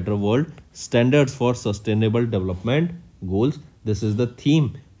for a Better World, Standards for Sustainable Development Goals. This is the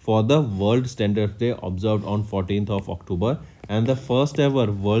theme for the World Standards Day observed on 14th of October, and the first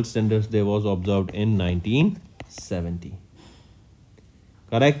ever World Standards Day was observed in 1970.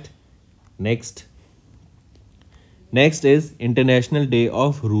 Correct? Next is International Day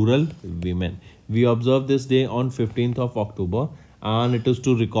of Rural Women. We observe this day on 15th of October, and it is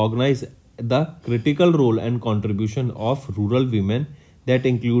to recognize the critical role and contribution of rural women, that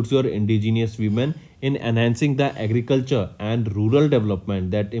includes your indigenous women, in enhancing the agriculture and rural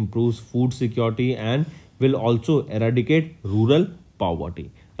development that improves food security and will also eradicate rural poverty,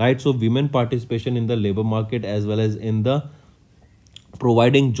 right? So women participation in the labor market as well as in the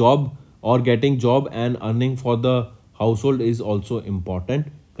providing job or getting job and earning for the household is also important,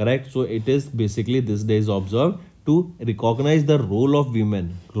 correct? So it is basically this day is observed to recognize the role of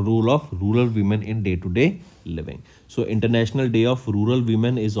women, role of rural women in day-to-day living. So International Day of Rural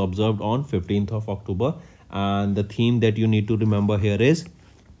Women is observed on 15th of October, and the theme that you need to remember here is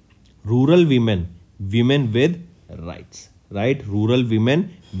rural women, women with rights, right? Rural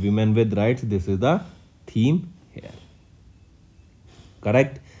women, women with rights. This is the theme here,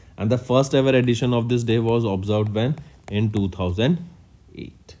 correct? And the first ever edition of this day was observed when? In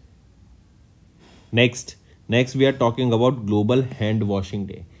 2008. Next we are talking about Global Hand Washing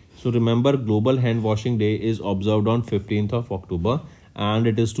Day. So remember, Global Hand Washing Day is observed on 15th of October, and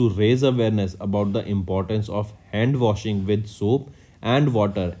it is to raise awareness about the importance of hand washing with soap and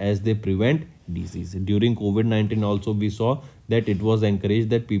water as they prevent disease. During COVID-19 also we saw that it was encouraged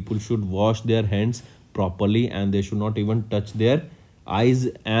that people should wash their hands properly and they should not even touch their eyes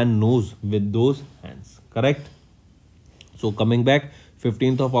and nose with those hands, correct? So coming back,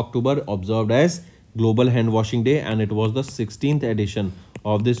 15th of October observed as Global Hand Washing Day, and it was the 16th edition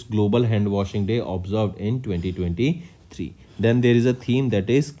of this Global Hand Washing Day observed in 2023. Then there is a theme that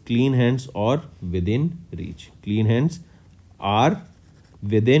is clean hands or within reach. Clean hands are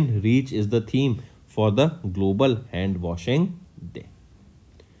within reach is the theme for the Global Hand Washing Day,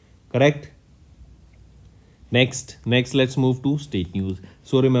 correct? Next let's move to state news.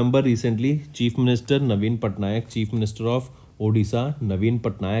 So remember, recently Chief Minister Naveen Patnaik, Chief Minister of Odisha Naveen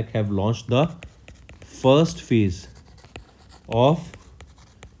Patnaik, have launched the first phase of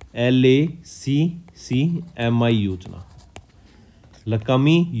LACCMI Yojana,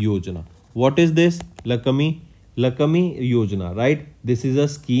 Lakami Yojana. What is this? Lakami Yojana, right? This is a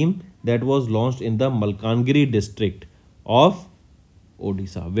scheme that was launched in the Malkangiri district of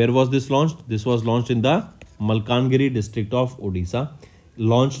Odisha. Where was this launched? This was launched in the Malkangiri district of Odisha,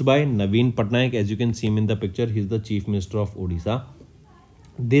 launched by Naveen Patnaik. As you can see him in the picture, he is the Chief Minister of Odisha.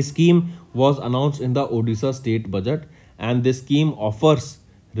 This scheme was announced in the Odisha state budget, and this scheme offers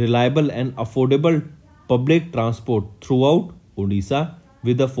reliable and affordable public transport throughout Odisha,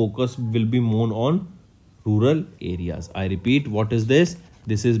 with the focus will be more on rural areas. I repeat, what is this?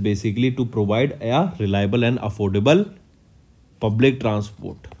 This is basically to provide a reliable and affordable public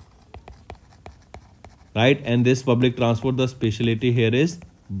transport, right? And this public transport, the specialty here is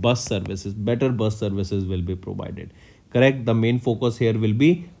bus services. Better bus services will be provided, correct? The main focus here will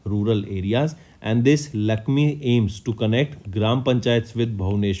be rural areas, and this Lakshmi aims to connect Gram Panchayats with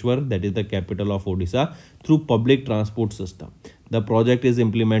Bhubaneswar, that is the capital of Odisha, through public transport system. The project is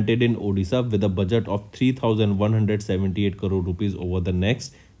implemented in Odisha with a budget of 3,178 crore rupees over the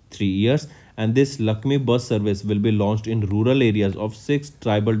next 3 years, and this Lakshmi bus service will be launched in rural areas of 6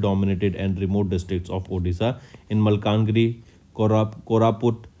 tribal dominated and remote districts of Odisha in Malkangiri,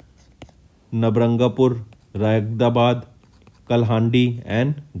 Koraput, Nabrangapur, Ragdabad, Kalhandi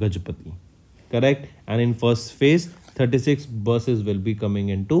and Gajapati, correct? And in first phase 36 buses will be coming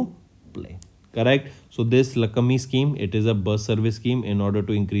into play, correct? So this Lakshmi scheme, it is a bus service scheme in order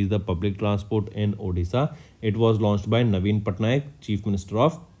to increase the public transport in Odisha. It was launched by Naveen Patnaik, Chief Minister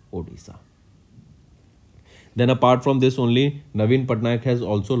of Odisha. Then apart from this, only Naveen Patnaik has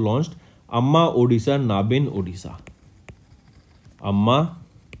also launched Amma Odisha Nabin Odisha. Amma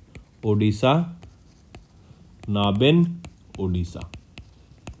Odisha Nabin Odisha.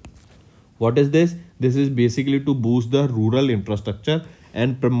 What is this? This is basically to boost the rural infrastructure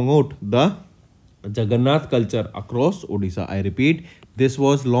and promote the Jagannath culture across Odisha. I repeat, this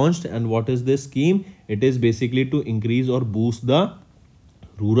was launched, and what is this scheme? It is basically to increase or boost the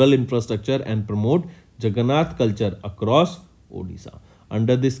rural infrastructure and promote Jagannath culture across Odisha.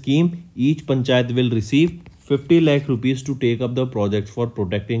 Under this scheme, each panchayat will receive 50 lakh rupees to take up the projects for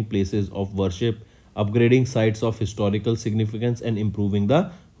protecting places of worship, upgrading sites of historical significance, and improving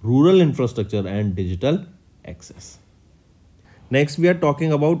the rural infrastructure and digital access. Next, we are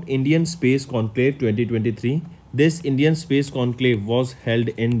talking about Indian Space Conclave 2023. This Indian Space Conclave was held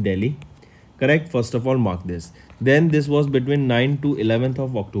in Delhi, correct? First of all, mark this. Then this was between 9th to 11th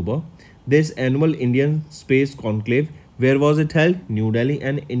of October. This annual Indian Space Conclave, where was it held? New Delhi.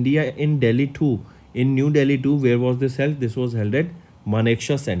 And India in Delhi too. In New Delhi too, where was this held? This was held at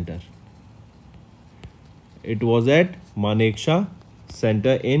Manekshaw Center. It was at Manekshaw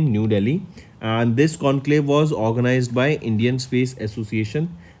Center in New Delhi, and this conclave was organized by Indian Space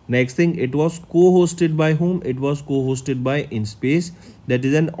Association. Next thing, it was co-hosted by whom? It was co-hosted by InSpace, that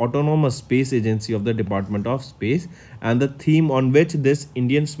is an autonomous space agency of the Department of Space, and the theme on which this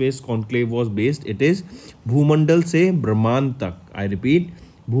Indian Space Conclave was based, it is Bhumandal se Brahmand tak. I repeat,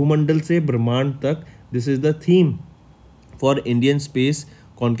 Bhumandal se Brahmand tak. This is the theme for Indian Space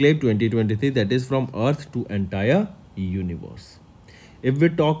Conclave 2023, that is from Earth to entire universe. If we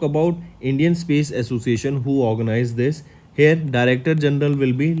talk about Indian Space Association, who organized this, here Director General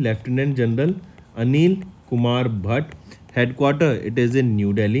will be Lieutenant General Anil Kumar Bhatt. Headquarter, it is in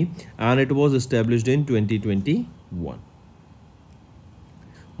New Delhi, and it was established in 2021.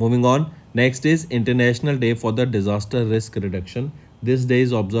 Moving on, next is International Day for the Disaster Risk Reduction. This day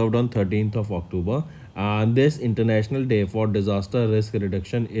is observed on 13th of October. And this International Day for Disaster Risk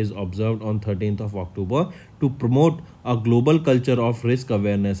Reduction is observed on 13th of October to promote a global culture of risk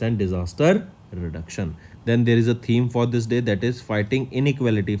awareness and disaster reduction. Then there is a theme for this day, that is fighting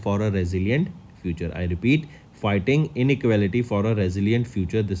inequality for a resilient future. I repeat, fighting inequality for a resilient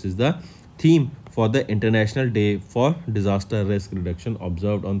future. This is the theme for the International Day for Disaster Risk Reduction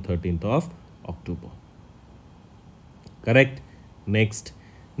observed on 13th of October. Correct?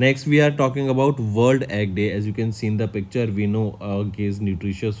 Next, we are talking about World Egg Day. As you can see in the picture, we know egg is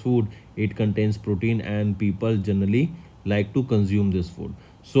nutritious food. It contains protein, and people generally like to consume this food.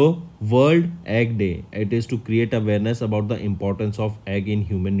 So, World Egg Day, it is to create awareness about the importance of egg in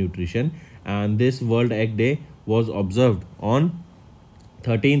human nutrition. And this World Egg Day was observed on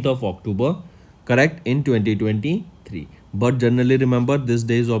 13th of October, correct, in 2023. But generally remember, this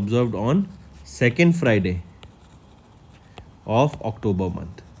day is observed on second Friday of October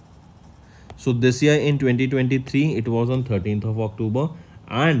month. So this year in 2023, it was on 13th of October,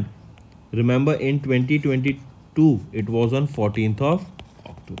 and remember in 2022, it was on 14th of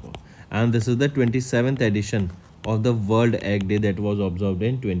October. And this is the 27th edition of the World Egg Day that was observed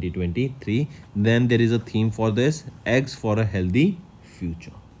in 2023. Then there is a theme for this, eggs for a healthy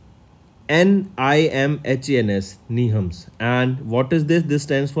future. NIMHANS, NIHAMS. And what is this? This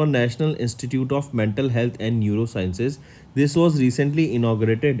stands for National Institute of Mental Health and Neurosciences. This was recently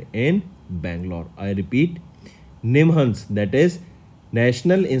inaugurated in Bangalore. I repeat, NIMHANS, that is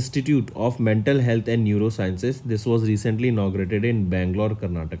National Institute of Mental Health and Neurosciences. This was recently inaugurated in Bangalore,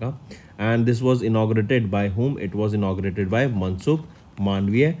 Karnataka. And this was inaugurated by whom? It was inaugurated by Mansukh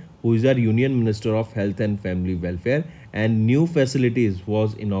Mandviya, who is our Union Minister of Health and Family Welfare. And new facilities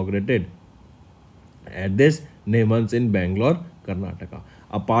was inaugurated at this NIMHANS in Bangalore, Karnataka.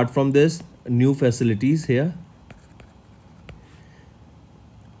 Apart from this, new facilities here,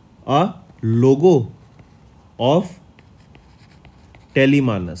 a logo of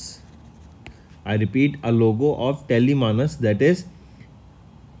Telemanas. I repeat, a logo of Telemanas, that is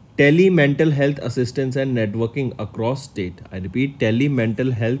Tele Mental Health Assistance and Networking across state. I repeat, Tele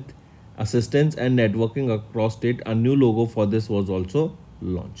Mental Health Assistance and Networking across state. A new logo for this was also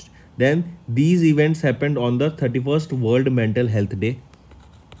launched. Then these events happened on the 31st World Mental Health Day.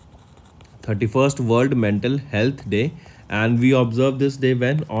 31st World Mental Health Day, and we observe this day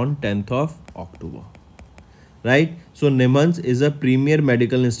when? On 10th of October. Right? So NIMHANS is a premier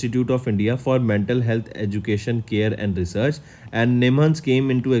medical institute of India for mental health education, care and research, and NIMHANS came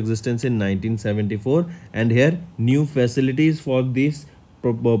into existence in 1974, and here new facilities for this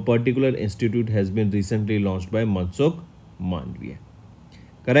particular institute has been recently launched by Mansukh Mandviya.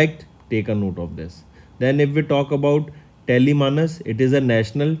 Correct? Take a note of this. Then if we talk about Telemanas, it is a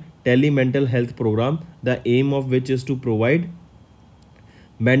national tele-mental health program, the aim of which is to provide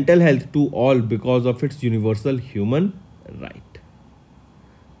mental health to all because of its universal human right.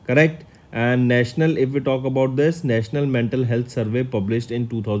 Correct? And national, if we talk about this, National Mental Health Survey published in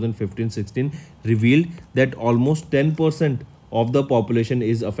 2015-16 revealed that almost 10% of the population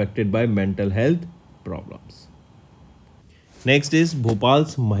is affected by mental health problems. Next is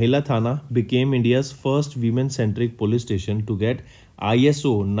Bhopal's Mahila Thana became India's first women-centric police station to get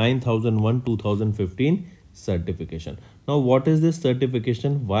ISO 9001-2015 certification. Now, what is this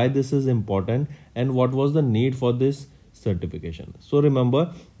certification? Why this is important? And what was the need for this certification? So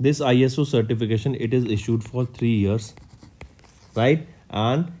remember, this ISO certification, it is issued for 3 years, right?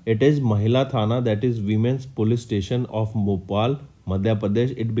 And it is Mahila Thana, that is Women's Police Station of Bhopal, Madhya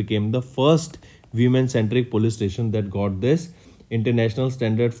Pradesh. It became the first women-centric police station that got this international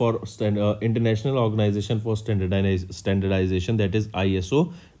standard for International Organization for Standardization, that is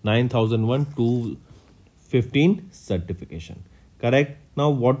ISO 9001-2015 certification. Correct? Now,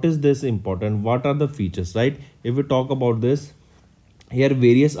 what is this important? What are the features, right? If we talk about this, here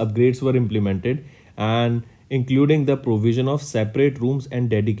various upgrades were implemented, and including the provision of separate rooms and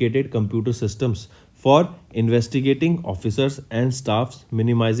dedicated computer systems for investigating officers and staffs,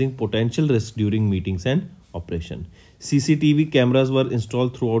 minimizing potential risk during meetings and operation. CCTV cameras were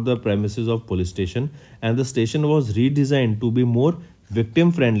installed throughout the premises of police station, and the station was redesigned to be more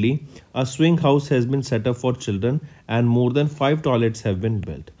victim friendly. A swing house has been set up for children, and more than 5 toilets have been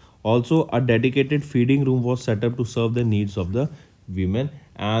built. Also, a dedicated feeding room was set up to serve the needs of the women.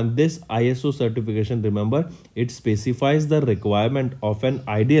 And this ISO certification, remember, it specifies the requirement of an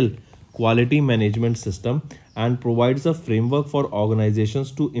ideal quality management system and provides a framework for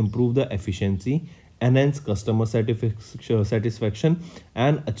organizations to improve the efficiency, enhance customer satisfaction,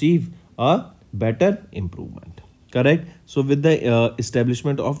 and achieve a better improvement. Correct? So with the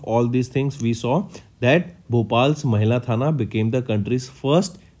establishment of all these things, we saw that Bhopal's Mahila Thana became the country's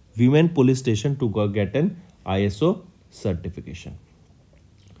first women police station to get an ISO certification.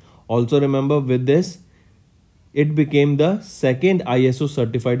 Also remember, with this, it became the second ISO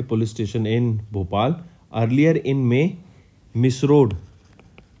certified police station in Bhopal. Earlier in May, Miss Road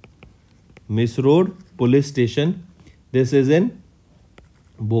police station, this is in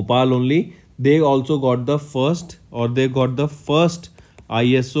Bhopal only, they also got the first, or they got the first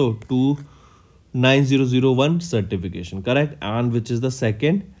ISO 29001 certification. Correct? And which is the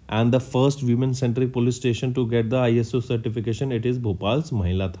second and the first women centric police station to get the ISO certification, it is Bhopal's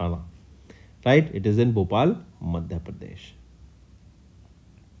Mahila Thana. Right? It is in Bhopal, Madhya Pradesh.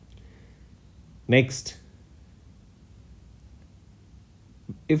 Next,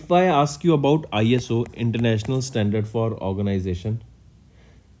 if I ask you about ISO, International Standard for Organization,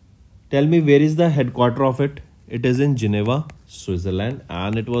 tell me, where is the headquarter of it? It is in Geneva, Switzerland,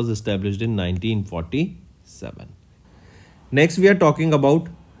 and it was established in 1947. Next, we are talking about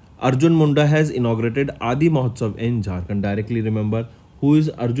Arjun Munda has inaugurated Adi Mahotsav in Jharkhand. Directly remember, who is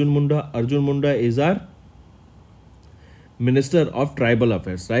Arjun Munda? Arjun Munda is our Minister of Tribal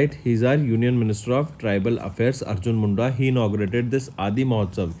Affairs, right? He is our Union Minister of Tribal Affairs, Arjun Munda. He inaugurated this Adi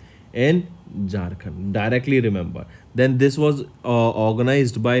Mahotsav in Jharkhand. Directly remember. Then this was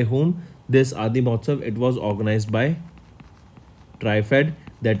organized by whom? This Adi Mahotsav, it was organized by TriFed,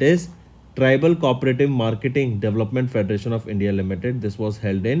 that is Tribal Cooperative Marketing Development Federation of India Limited. This was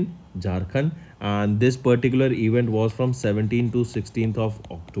held in Jharkhand, and this particular event was from 17th to 16th of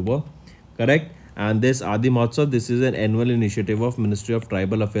October, correct? And this Adi Mahotsav, this is an annual initiative of Ministry of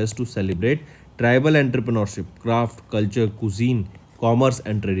Tribal Affairs to celebrate tribal entrepreneurship, craft, culture, cuisine, commerce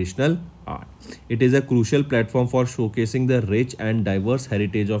and traditional art. It is a crucial platform for showcasing the rich and diverse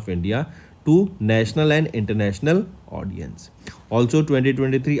heritage of India to national and international audience. Also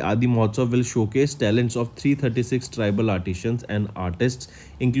 2023 Adi Mahotsav will showcase talents of 336 tribal artisans and artists,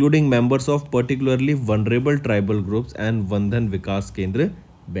 including members of particularly vulnerable tribal groups and Vandhan Vikas Kendra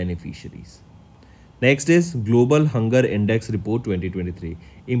beneficiaries. Next is Global Hunger Index Report 2023.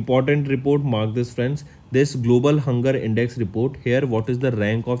 Important report, mark this friends. This Global Hunger Index report, here what is the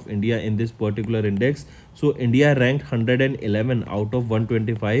rank of India in this particular index? So India ranked 111 out of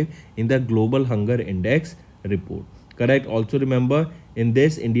 125 in the Global Hunger Index report. Correct. Also remember, in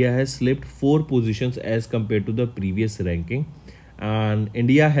this India has slipped 4 positions as compared to the previous ranking, and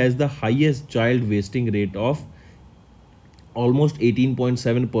India has the highest child wasting rate of almost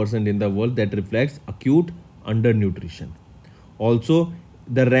 18.7% in the world, that reflects acute undernutrition. Also,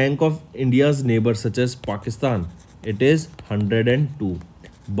 the rank of India's neighbors such as Pakistan, it is 102.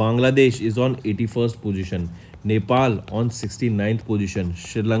 Bangladesh is on 81st position. Nepal on 69th position.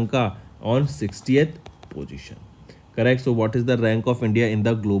 Sri Lanka on 60th position. Correct. So what is the rank of India in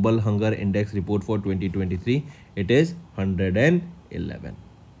the Global Hunger Index report for 2023? It is 111.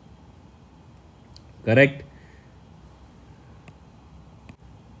 Correct.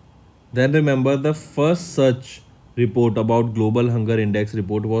 Then remember, the first such report about Global Hunger Index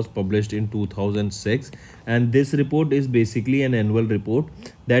report was published in 2006, and this report is basically an annual report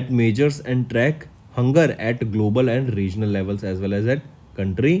that measures and track hunger at global and regional levels as well as at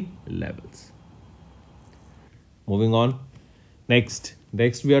country levels. Moving on. Next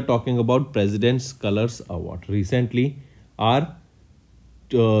we are talking about President's Colors Award. Recently, our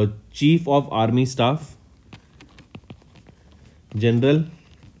Chief of Army Staff General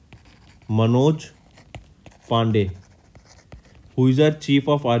Manoj Pandey, who is our Chief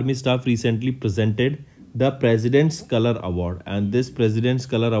of Army Staff, recently presented the President's Color Award, and this President's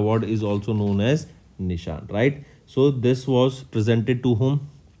Color Award is also known as Nishan, right? So this was presented to whom?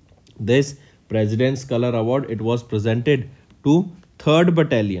 This President's Color Award, it was presented to 3rd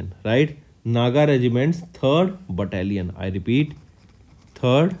Battalion, right? Naga Regiment's 3rd Battalion. I repeat,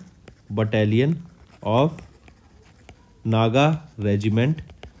 3rd Battalion of Naga Regiment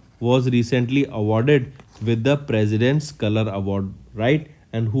was recently awarded with the President's Color Award, right?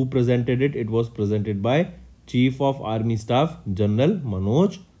 And who presented it? It was presented by Chief of Army Staff General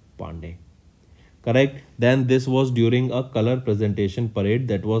Manoj Pandey. Correct. Then this was during a color presentation parade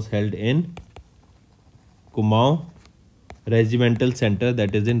that was held in Kumaon Regimental Center,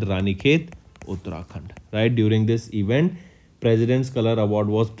 that is in Ranikhet, Uttarakhand. Right. During this event, President's Color Award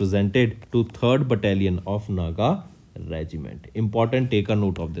was presented to 3rd Battalion of Naga Regiment. Important, take a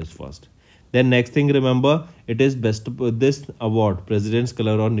note of this first. Then next thing, remember, it is best, this award, President's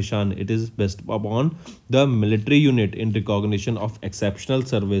Color or Nishan, it is bestowed upon the military unit in recognition of exceptional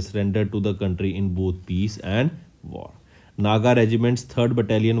service rendered to the country in both peace and war. Naga Regiment's 3rd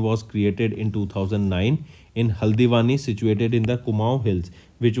Battalion was created in 2009 in Haldiwani, situated in the Kumaon Hills,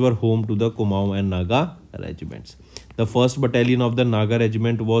 which were home to the Kumaon and Naga regiments. The 1st Battalion of the Naga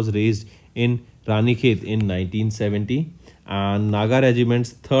Regiment was raised in Ranikhet in 1970, and Naga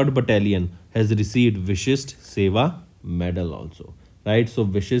Regiment's 3rd Battalion has received Vishist Seva Medal also, right? So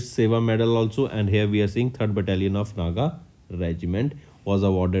Vishist Seva Medal also, and here we are seeing 3rd Battalion of Naga Regiment was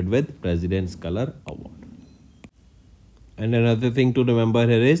awarded with President's Color Award. And another thing to remember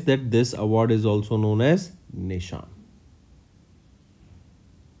here is that this award is also known as Nishan.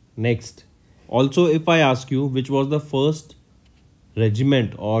 Next, also if I ask you which was the first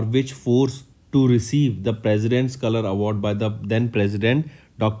regiment or which force to receive the President's Color Award by the then President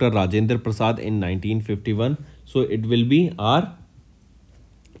Dr. Rajendra Prasad in 1951, so it will be our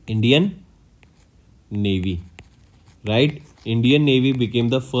Indian Navy, right? Indian Navy became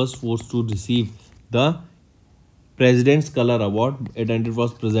the first force to receive the President's Color Award, and it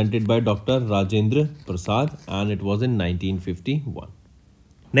was presented by Dr. Rajendra Prasad, and it was in 1951.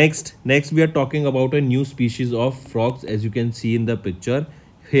 Next we are talking about a new species of frogs. As you can see in the picture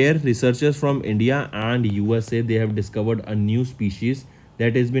here, researchers from India and USA, they have discovered a new species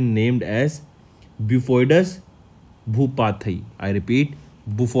that has been named as Buphoides bhupathai. I repeat,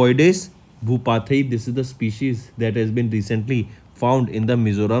 Buphoides bhupathai. This is the species that has been recently found in the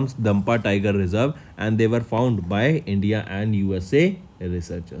Mizoram's Dampa Tiger Reserve, and they were found by India and USA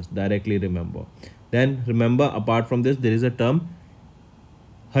researchers. Directly remember. Then remember, apart from this, there is a term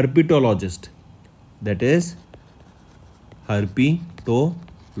herpetologist, that is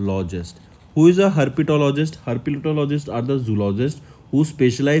herpetologist. Who is a herpetologist? Herpetologists are the zoologists who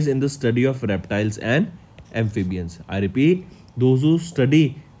specialize in the study of reptiles and amphibians. I repeat, those who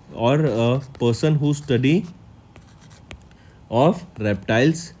study, or a person who study of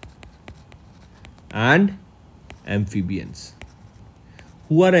reptiles and amphibians.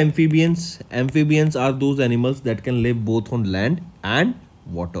 Who are amphibians? Amphibians are those animals that can live both on land and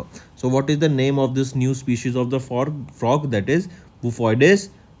water. So what is the name of this new species of the frog? That is Buphoides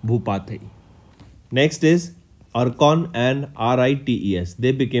bhupathei. Next is Archon and RITES.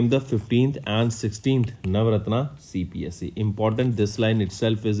 They became the 15th and 16th Navratna CPSC. Important, this line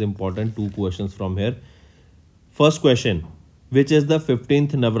itself is important. 2 questions from here. First question, which is the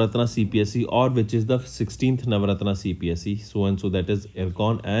 15th Navratna CPSC or which is the 16th Navratna CPSC? So and so, that is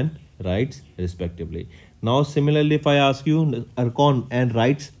Archon and Rites respectively. Now similarly, if I ask you Archon and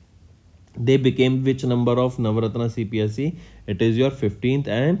Rites, they became which number of Navratna CPSC? It is your 15th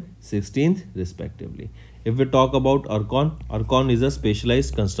and 16th respectively. If we talk about Archon, Archon is a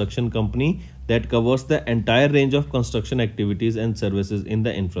specialized construction company that covers the entire range of construction activities and services in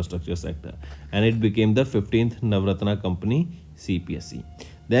the infrastructure sector, and it became the 15th Navratna company CPSC.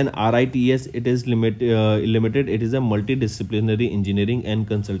 Then RITES, it is limited. It is a multidisciplinary engineering and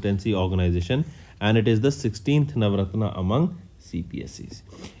consultancy organization, and it is the 16th Navratna among CPSCs.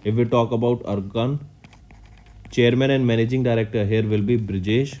 If we talk about Archon, chairman and managing director here will be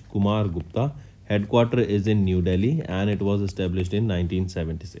Brijesh Kumar Gupta. Headquarters is in New Delhi and it was established in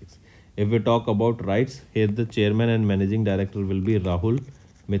 1976. If we talk about Rites, here the chairman and managing director will be Rahul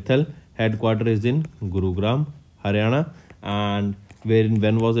Mithal. Headquarters is in Gurugram, Haryana, and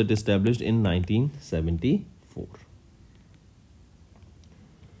when was it established? In 1974.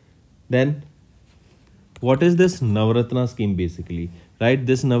 Then what is this Navratna scheme basically? Right,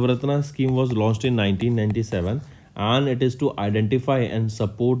 this Navratna scheme was launched in 1997 and it is to identify and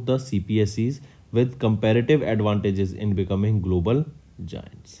support the CPSCs with comparative advantages in becoming global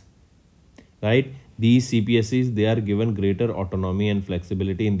giants. Right, these CPSCs, they are given greater autonomy and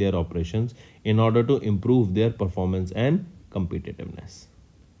flexibility in their operations in order to improve their performance and competitiveness.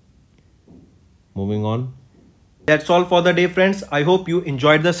 Moving on. That's all for the day, friends. I hope you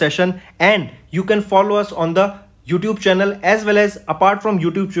enjoyed the session, and you can follow us on the YouTube channel, as well as apart from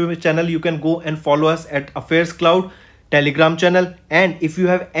YouTube channel, you can go and follow us at Affairs Cloud Telegram channel. And if you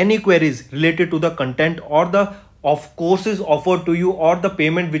have any queries related to the content or the courses offered to you or the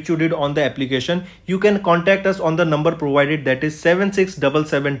payment which you did on the application, you can contact us on the number provided, that is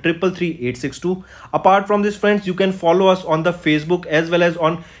 7677333862. Apart from this, friends, you can follow us on the Facebook as well as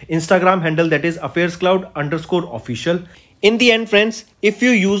on Instagram handle, that is AffairsCloud_official. In the end, friends, if you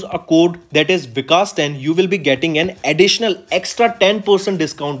use a code that is Vikas10, you will be getting an additional extra 10%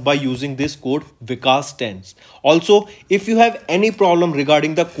 discount by using this code Vikas10. Also, if you have any problem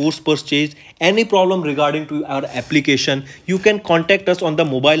regarding the course purchase, any problem regarding to our application, you can contact us on the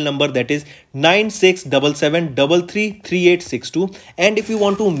mobile number, that is 9677333862. And if you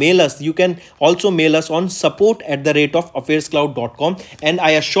want to mail us, you can also mail us on support@AffairsCloud.com, and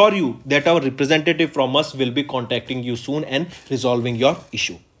I assure you that our representative from us will be contacting you soon and resolving your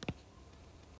issue.